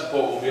then let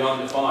support will be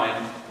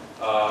undefined,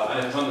 and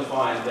if it's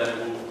undefined, then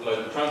it will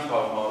load the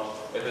transpath mod.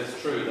 If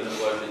it's true, then it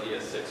will load the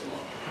ES6 mod.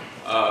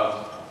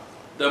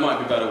 There might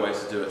be better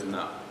ways to do it than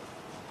that.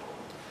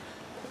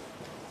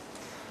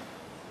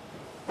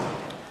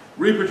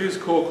 Reproduce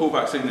core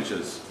callback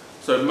signatures.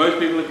 So most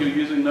people, if you're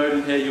using Node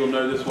in here, you'll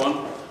know this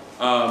one.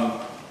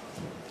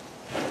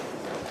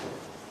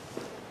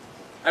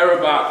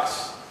 Error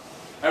backs,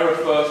 error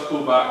first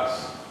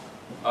callbacks.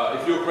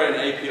 If you're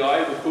creating an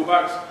API with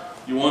callbacks,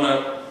 you want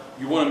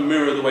to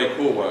mirror the way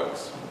core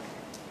works,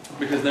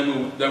 because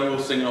then we'll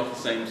sing off the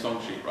same song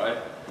sheet, right?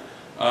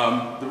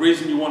 The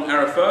reason you want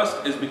error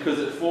first is because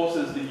it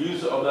forces the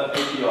user of that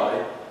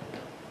API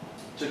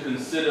to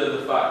consider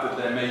the fact that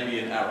there may be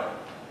an error.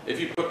 If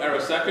you put error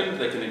second,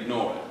 they can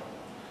ignore it.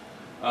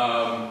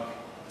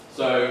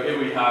 So here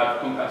we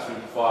have concat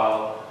string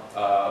file,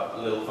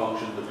 a little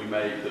function that we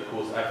made that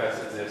calls fs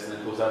exists and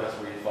then calls fs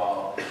read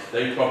file.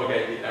 They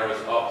propagate the errors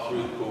up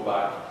through the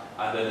callback,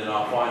 and then in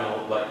our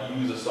final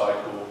user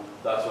side call,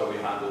 that's where we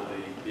handle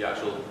the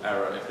actual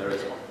error if there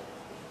is one.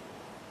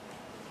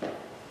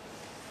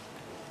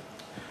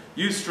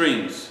 Use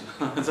streams.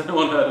 Has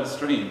anyone heard of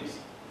streams?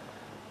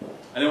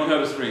 Anyone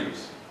heard of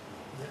streams?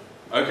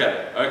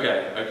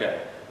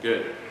 Okay,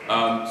 good.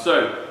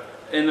 So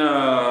in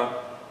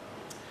a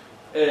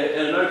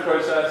node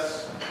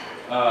process,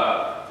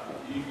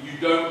 you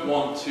don't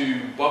want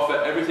to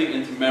buffer everything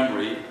into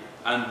memory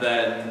and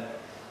then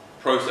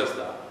process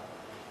that.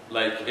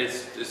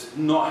 It's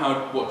not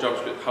how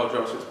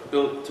JavaScript's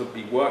built to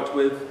be worked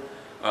with.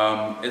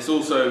 It's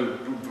also,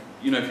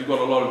 if you've got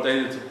a lot of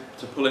data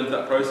to pull into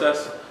that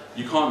process,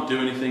 you can't do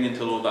anything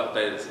until all that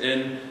data is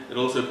in. It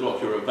also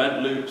blocks your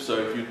event loop, so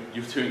if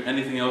you're doing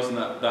anything else in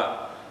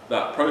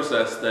that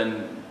process,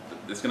 then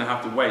it's going to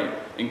have to wait,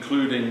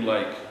 including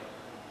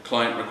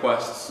client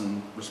requests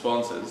and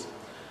responses.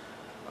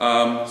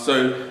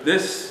 So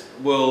this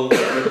will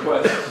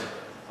request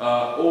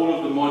all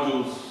of the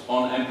modules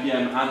on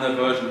NPM and their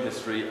version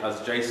history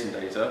as JSON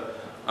data,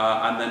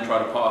 and then try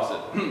to parse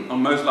it.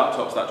 On most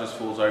laptops, that just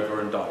falls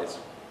over and dies.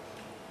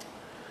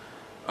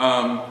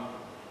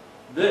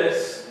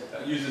 This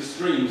uses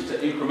streams to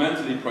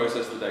incrementally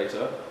process the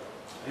data.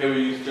 Here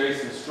we use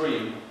JSON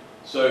stream.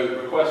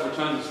 So request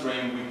returns a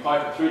stream, we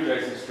pipe it through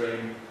JSON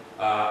stream,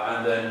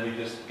 and then we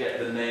just get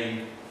the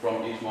name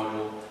from each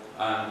module,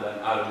 and then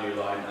add a new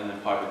line, and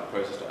then pipe it to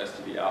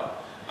process.std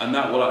out. And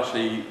that will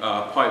actually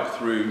pipe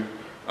through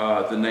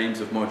the names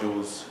of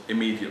modules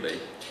immediately,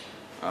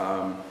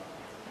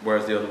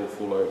 whereas the other will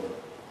fall over.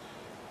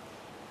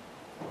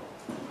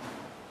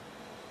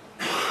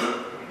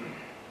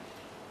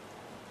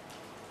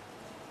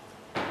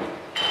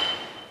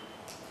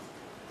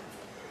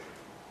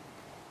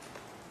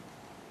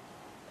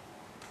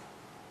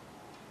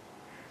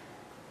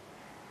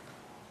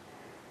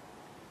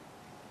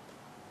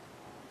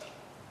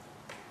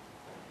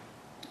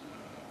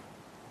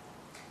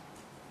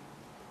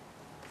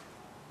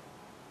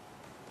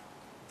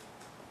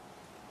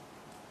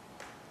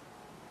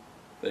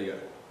 There you go,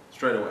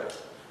 straight away.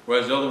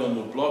 Whereas the other one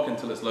will block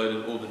until it's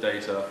loaded all the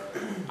data,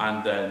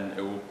 and then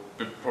it will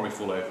probably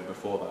fall over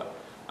before that,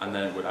 and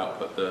then it would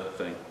output the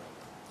thing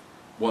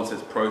once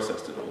it's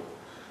processed it all.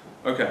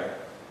 Okay.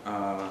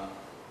 I'm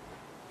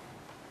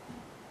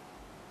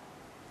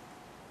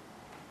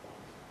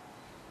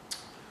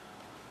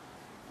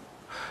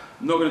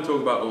not going to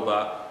talk about all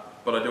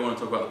that, but I do want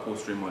to talk about the pull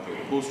stream module.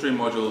 The pull stream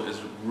module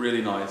is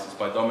really nice. It's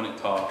by Dominic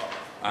Tarr,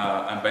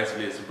 and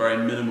basically it's a very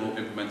minimal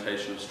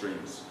implementation of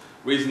streams.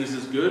 The reason this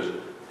is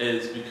good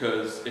is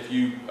because if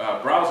you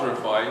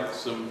browserify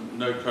some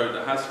node code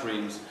that has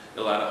streams,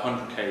 it'll add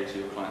 100K to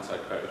your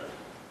client-side code.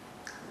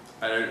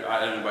 I don't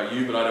know about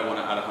you, but I don't want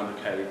to add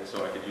 100K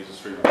so I could use a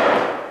stream.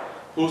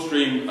 Pull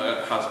stream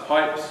has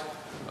pipes,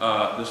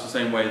 just the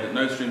same way that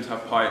node streams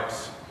have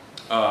pipes,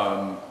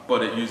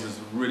 but it uses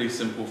really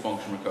simple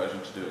function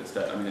recursion to do it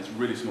instead. I mean, it's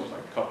really small, it's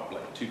like a couple,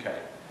 like 2K.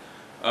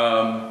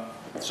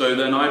 So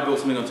then I built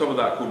something on top of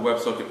that called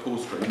WebSocket Pull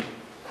Stream.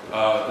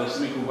 There's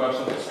something called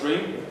WebSocket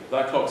Stream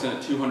that clocks in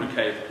at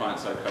 200K for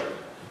client-side code.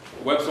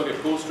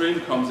 WebSocket Pull Stream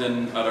comes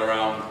in at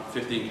around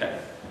 15K.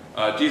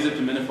 gzip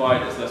to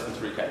minified is less than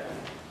 3K.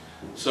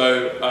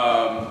 So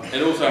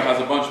it also has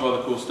a bunch of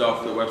other cool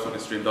stuff that WebSocket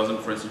Stream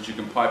doesn't. For instance, you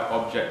can pipe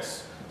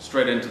objects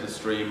straight into the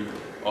stream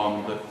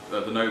on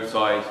the node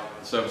side,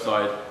 the server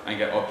side, and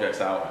get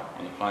objects out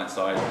on the client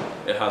side.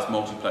 It has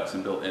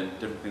multiplexing built in,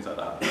 different things like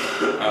that.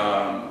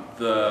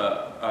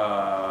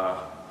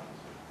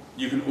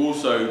 You can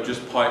also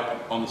just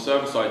pipe, on the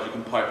server side, you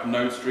can pipe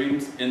node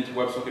streams into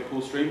WebSocket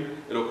Pull Stream.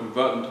 It'll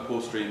convert them to pull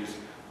streams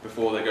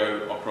before they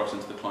go across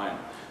into the client.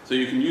 So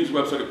you can use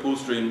WebSocket Pull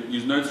Stream,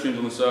 use node streams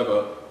on the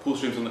server, pull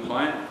streams on the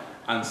client,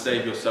 and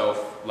save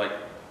yourself like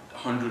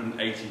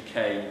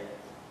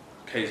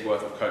 180K's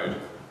worth of code.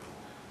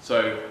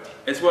 So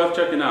it's worth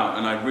checking out,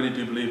 and I really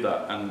do believe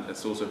that, and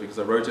it's also because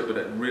I wrote it, but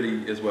it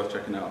really is worth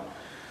checking out.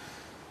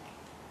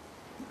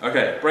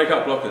 Okay,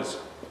 breakout blockers.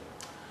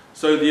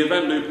 So the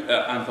event loop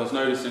at Anthos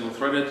node is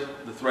single-threaded.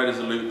 The thread is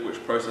a loop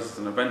which processes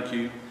an event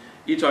queue.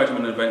 Each item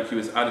in an event queue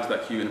is added to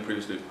that queue in a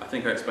previous loop. I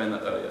think I explained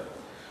that earlier.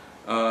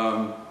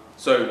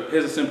 So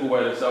here's a simple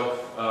way to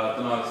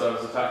self-deny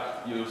service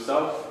attack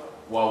yourself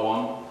while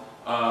one.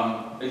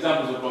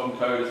 Examples of blocking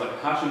code is like a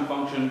hashing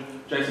function,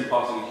 JSON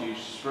passing a huge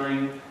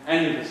string,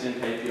 any of the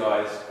sync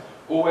APIs.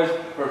 Always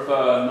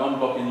prefer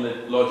non-blocking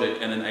logic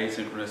in an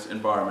asynchronous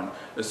environment.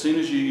 As soon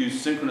as you use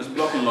synchronous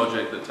blocking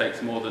logic that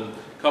takes more than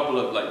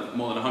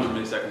 100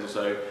 milliseconds or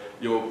so,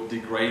 you're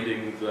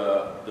degrading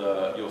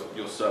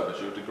your service.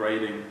 You're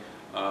degrading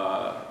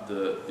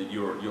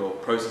your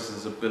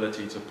processor's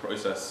ability to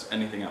process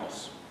anything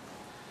else.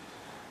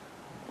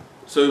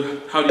 So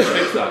how do you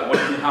fix that? What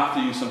if you have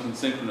to use something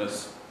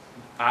synchronous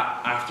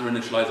after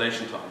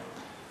initialization time?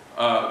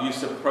 Use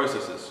separate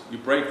processes. You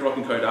break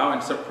blocking code out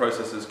into separate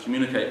processes,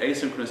 communicate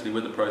asynchronously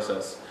with the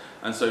process,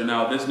 and so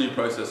now this new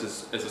process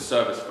is a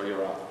service for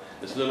your app.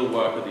 This little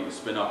worker that you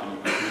spin up and you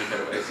can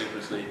communicate with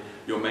asynchronously.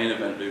 Your main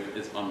event loop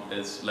is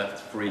left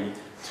free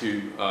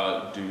to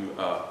do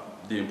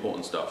the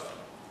important stuff.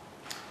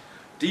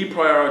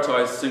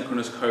 Deprioritize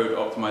synchronous code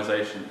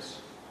optimizations.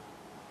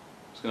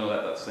 Just going to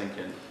let that sink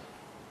in.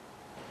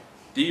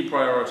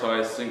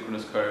 Deprioritize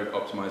synchronous code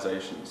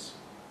optimizations.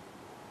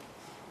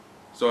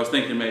 So I was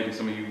thinking maybe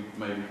some of you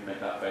maybe make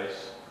that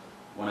face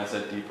when I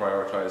said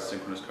deprioritize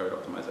synchronous code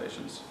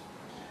optimizations.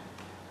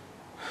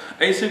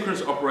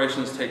 Asynchronous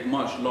operations take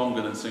much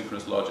longer than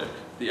synchronous logic.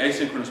 The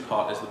asynchronous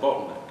part is the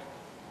bottleneck.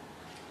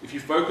 If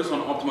you focus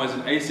on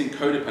optimizing async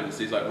code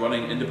dependencies, like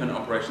running independent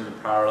operations in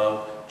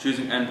parallel,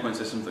 choosing endpoint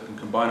systems that can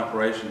combine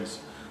operations,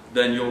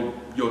 then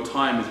your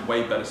time is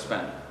way better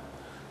spent.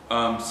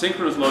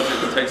 Synchronous logic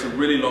that takes a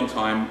really long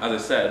time, as I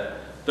said,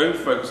 don't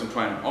focus on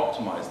trying to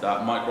optimize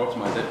that,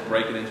 micro-optimize it,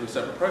 break it into a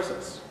separate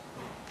process.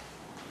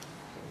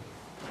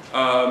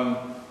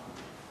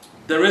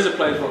 There is a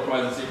place for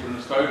optimizing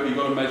synchronous code, but you've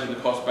got to measure the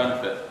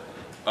cost-benefit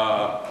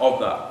of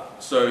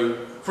that.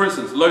 So, for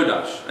instance,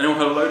 Lodash. Anyone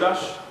heard of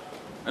Lodash?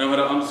 Anyone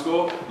heard of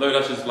underscore?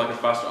 Lodash is like a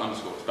faster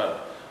underscore, it's better.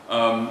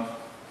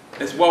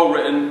 It's well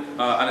written,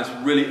 and it's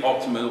really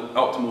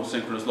optimal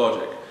synchronous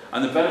logic.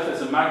 And the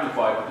benefits are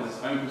magnified because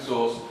it's open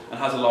source and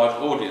has a large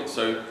audience.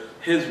 So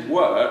his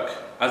work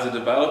as a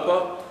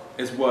developer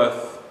is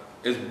worth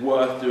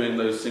doing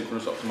those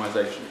synchronous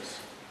optimizations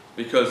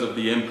because of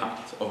the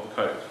impact of the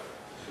code.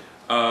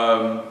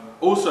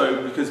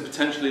 Also, because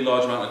potentially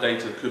large amount of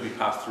data could be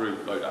passed through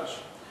Lodash.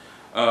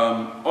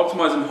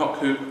 Optimizing hot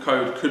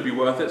code could be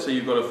worth it, so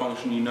you've got a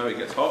function, you know it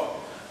gets hot.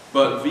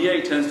 But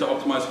V8 tends to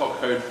optimize hot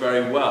code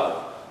very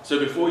well. So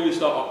before you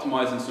start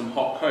optimizing some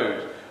hot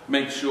code,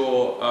 make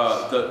sure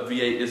that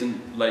V8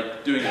 isn't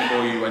like doing it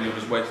for you and you're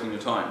just wasting your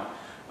time.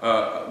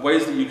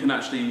 Ways that you can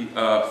actually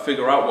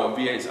figure out what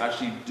V8 is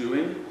actually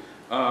doing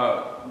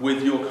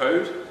with your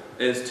code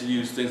is to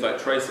use things like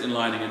trace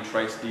inlining and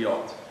trace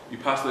deopt. You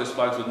pass those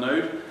flags with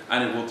Node,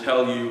 and it will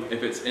tell you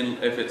if it's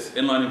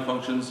inlining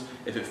functions,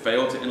 if it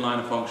failed to inline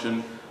a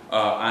function,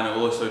 and it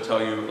will also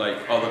tell you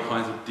like other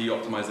kinds of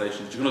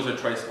de-optimizations. You can also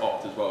trace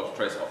opt as well to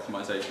trace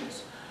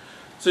optimizations.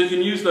 So you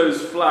can use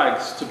those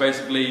flags to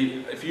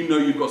basically, if you know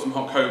you've got some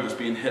hot code that's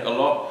being hit a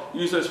lot,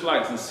 use those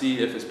flags and see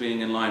if it's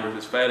being inlined or if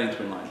it's failing to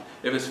inline.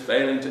 If it's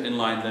failing to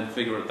inline, then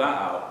figure that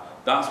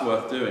out. That's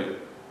worth doing,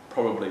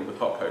 probably, with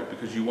hot code,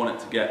 because you want it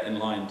to get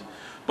inlined.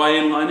 By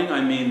inlining, I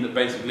mean that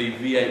basically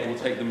V8 will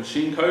take the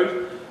machine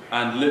code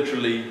and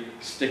literally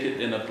stick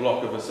it in a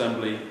block of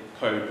assembly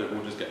code that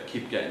will just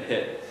keep getting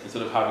hit,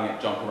 instead of having it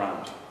jump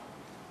around.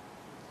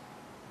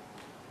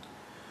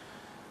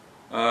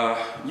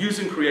 Use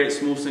and create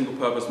small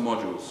single-purpose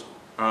modules.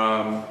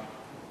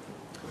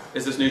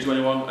 Is this new to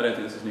anyone? I don't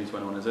think this is new to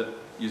anyone, is it?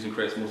 Use and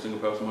create small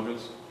single-purpose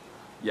modules?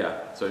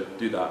 Yeah, so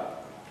do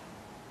that.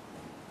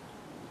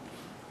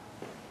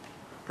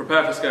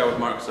 Prepare for scale with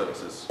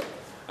microservices.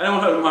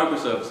 Anyone heard of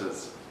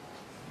microservices?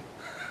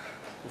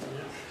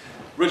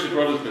 Richard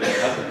Rodder's been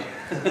here, hasn't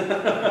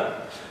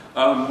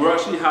he? We're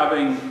actually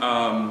having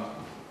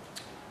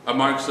a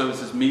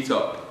microservices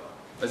meetup.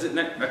 Is it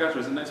next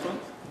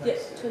month?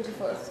 Yes,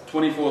 24th.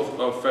 24th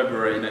of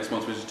February next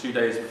month, which is 2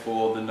 days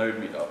before the Node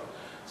meetup.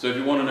 So if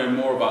you want to know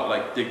more about,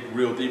 like, dig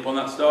real deep on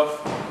that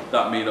stuff,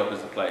 that meetup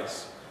is the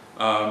place.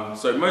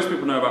 So most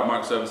people know about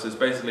microservices.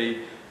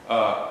 Basically,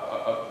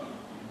 a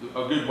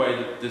good way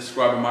to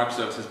describe a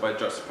microservice is by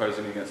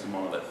juxtaposing against a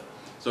monolith.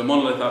 So a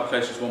monolith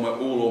application is one where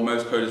all or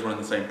most code is running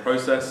the same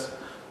process.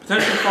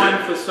 Potentially fine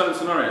for certain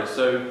scenarios.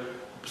 So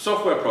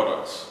software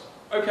products.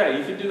 Okay,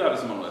 you can do that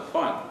as a monolith,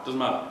 fine, doesn't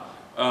matter.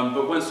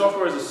 But when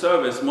software as a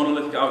service,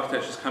 monolithic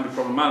architectures can be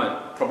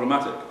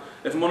problematic.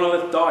 If a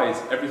monolith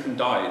dies, everything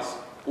dies.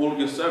 All of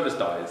your service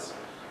dies.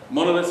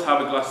 Monoliths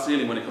have a glass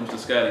ceiling when it comes to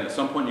scaling. At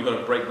some point you've got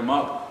to break them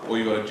up, or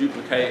you've got to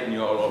duplicate, and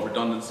you've got a lot of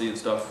redundancy and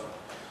stuff.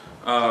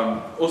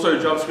 Also,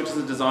 JavaScript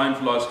is designed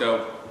for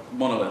large-scale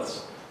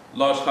monoliths.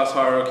 Large class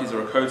hierarchies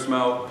are a code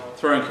smell,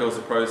 throwing kills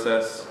the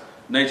process,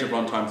 native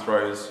runtime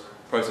throws,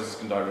 processes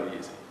can die really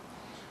easy.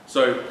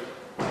 So,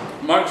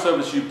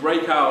 microservice, you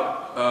break out,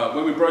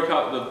 when we broke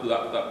out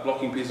that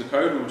blocking piece of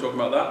code, when we were talking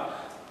about that,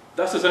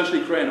 that's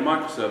essentially creating a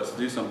microservice to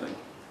do something.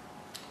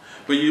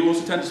 But you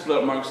also tend to split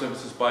up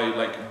microservices by,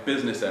 like,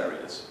 business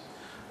areas.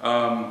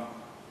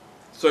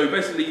 So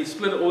basically you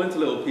split it all into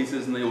little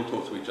pieces and they all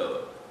talk to each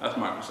other. That's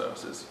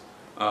microservices.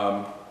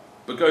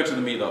 But go to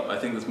the meetup, I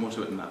think there's more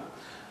to it than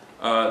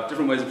that.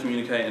 Different ways of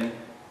communicating.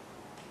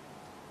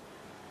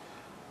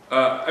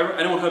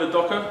 Anyone heard of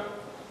Docker?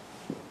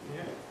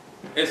 Yeah.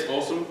 It's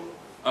awesome.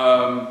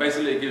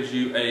 Basically it gives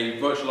you a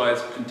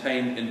virtualized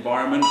contained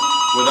environment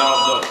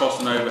without the cost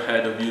and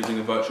overhead of using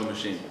a virtual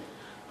machine.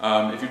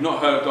 If you've not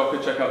heard of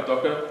Docker, check out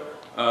Docker.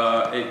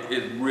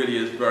 It really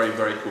is very,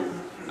 very cool.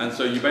 And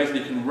so you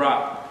basically can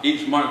wrap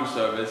each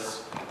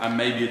microservice and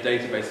maybe a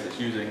database that it's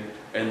using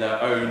in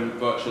their own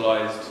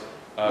virtualized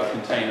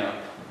container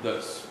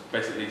that's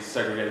basically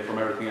segregated from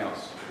everything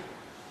else.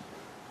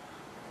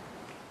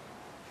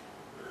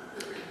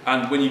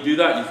 And when you do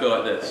that, you feel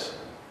like this.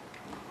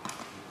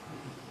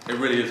 It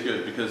really is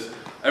good because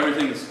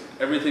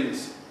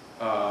everything's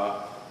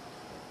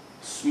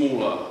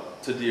smaller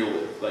to deal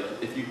with. Like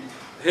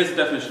here's the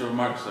definition of a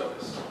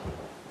microservice.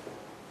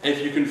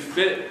 If you can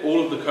fit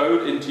all of the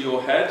code into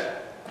your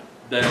head,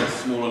 then it's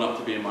small enough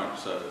to be a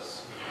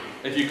microservice.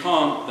 If you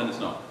can't, then it's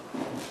not.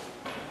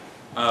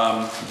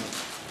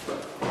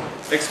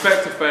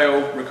 Expect to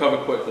fail, recover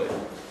quickly.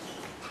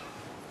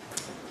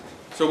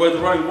 So whether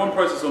running one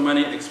process or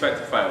many, expect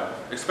to fail.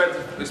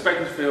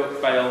 Expecting to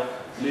fail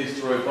leads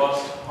to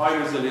robust, high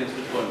resilience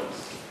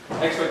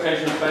deployments.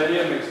 Expectation of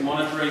failure makes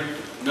monitoring,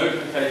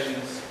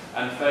 notifications,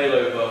 and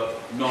failover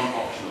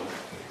non-optional.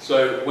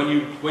 So when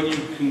you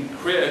can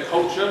create a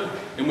culture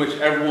in which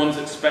everyone's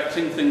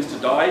expecting things to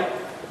die,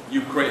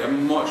 you create a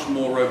much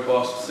more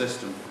robust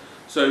system.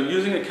 So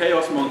using a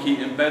chaos monkey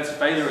embeds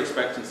failure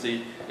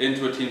expectancy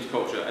into a team's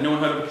culture. Anyone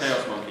heard of a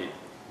chaos monkey?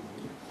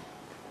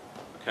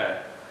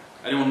 Okay.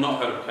 Anyone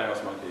not heard of a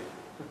chaos monkey?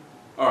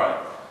 Alright.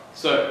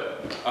 So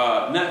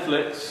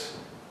Netflix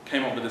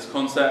came up with this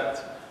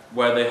concept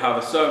where they have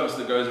a service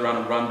that goes around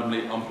and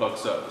randomly unplugs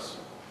servers.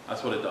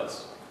 That's what it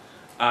does.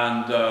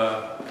 And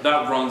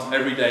that runs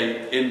every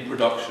day in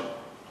production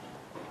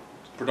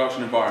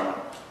environment.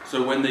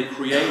 So when they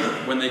create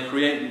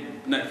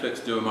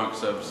Netflix do a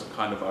microservice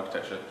kind of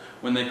architecture.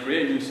 When they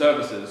create new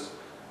services,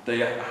 they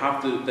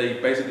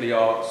basically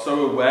are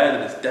so aware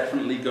that it's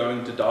definitely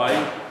going to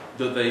die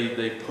that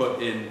they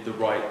put in the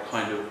right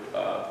kind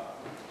of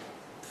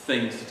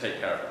things to take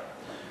care of it.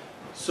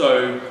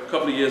 So a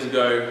couple of years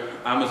ago,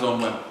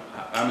 Amazon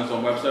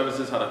Web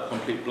Services had a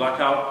complete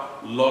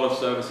blackout. A lot of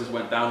services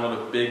went down, a lot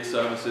of big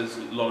services,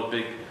 a lot of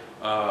big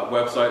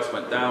websites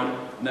went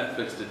down.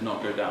 Netflix did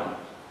not go down,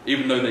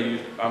 even though they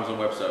used Amazon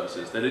Web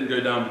Services. They didn't go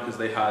down because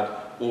they had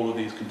all of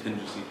these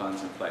contingency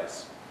plans in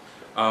place.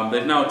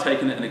 They've now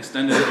taken it and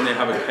extended it, and they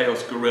have a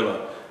Chaos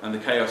Gorilla, and the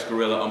Chaos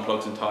Gorilla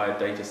unplugs entire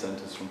data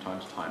centers from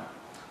time to time.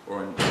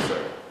 So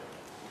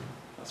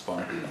that's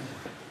fine.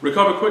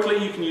 Recover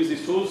quickly, you can use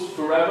these tools.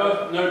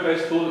 Forever,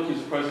 node-based tool that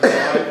keeps the process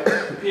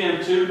alive.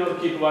 PM2, another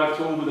keep alive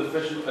tool with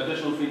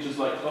additional features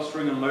like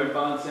clustering and load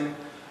balancing.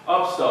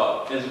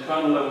 Upstart is a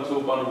kernel level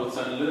tool bundled with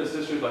certain Linux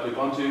distros like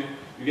Ubuntu.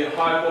 You get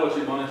higher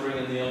quality monitoring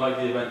in the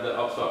unlikely event that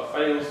Upstart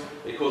fails,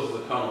 it causes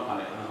a kernel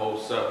panic and the whole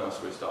server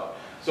must restart.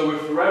 So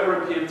with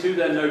Forever and PM2,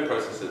 they're node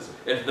processes.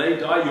 If they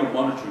die, your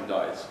monitoring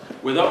dies.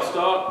 With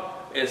Upstart,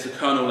 it's a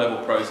kernel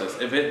level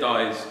process. If it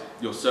dies,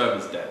 your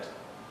server's dead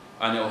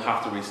and it'll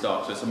have to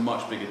restart, so it's a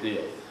much bigger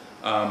deal.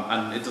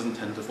 And it doesn't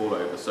tend to fall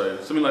over. So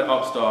something like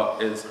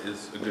Upstart is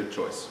a good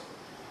choice.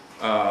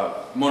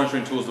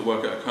 Monitoring tools that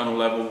work at a kernel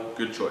level,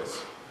 good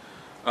choice.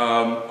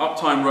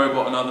 Uptime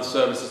Robot and other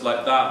services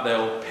like that,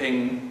 they'll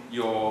ping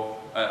your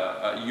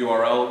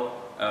URL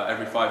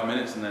every 5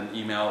 minutes and then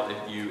email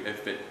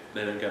if they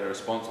don't get a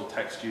response, or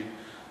text you.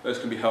 Those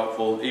can be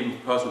helpful. Even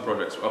for personal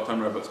projects,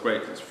 Uptime Robot's great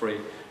because it's free,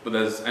 but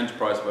there's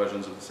enterprise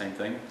versions of the same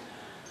thing.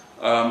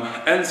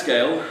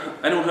 Nscale.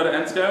 Anyone heard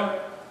of Nscale?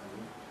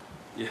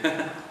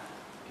 Yeah.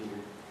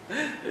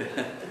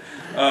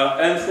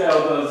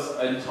 Nscale does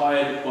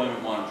entire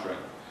deployment monitoring.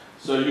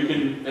 So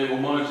it will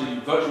monitor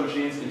virtual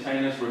machines,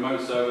 containers,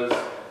 remote servers,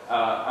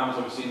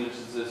 Amazon Machine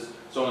instances,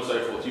 so on and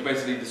so forth. You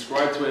basically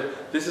describe to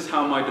it, this is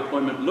how my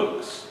deployment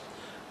looks,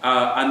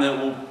 and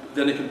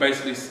then it can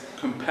basically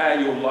compare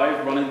your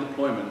live running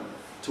deployment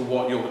to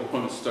what your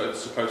deployment is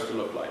supposed to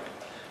look like.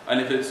 And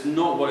if it's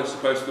not what it's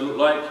supposed to look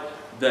like,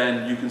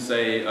 then you can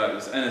say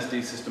it's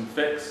NSD system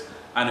fix,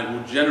 and it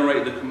will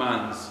generate the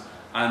commands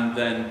and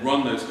then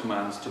run those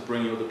commands to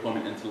bring your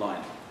deployment into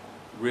line.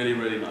 Really,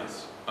 really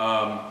nice.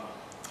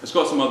 It's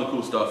got some other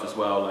cool stuff as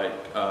well,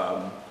 like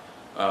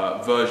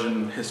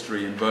version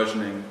history and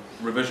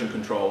revision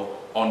control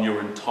on your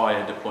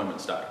entire deployment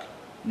stack,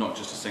 not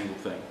just a single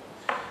thing.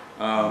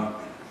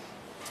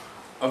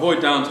 Avoid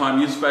downtime,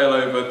 use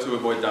failover to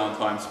avoid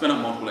downtime, spin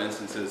up multiple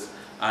instances,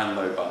 and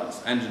load balance.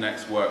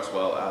 Nginx works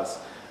well as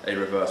a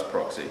reverse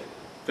proxy.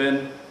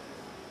 Finn?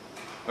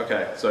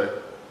 Okay,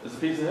 so is the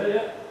pizza here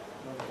yet?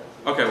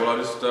 Okay, well I'll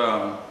just,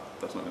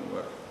 that's not going to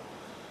work.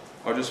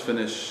 I'll just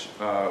finish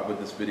with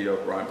this video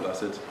of Brian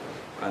Blessed,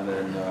 and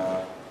then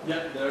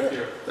Yeah, they're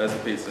here. there's the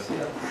pizza.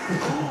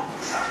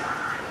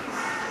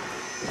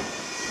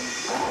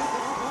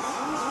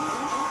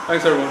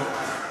 Thanks everyone.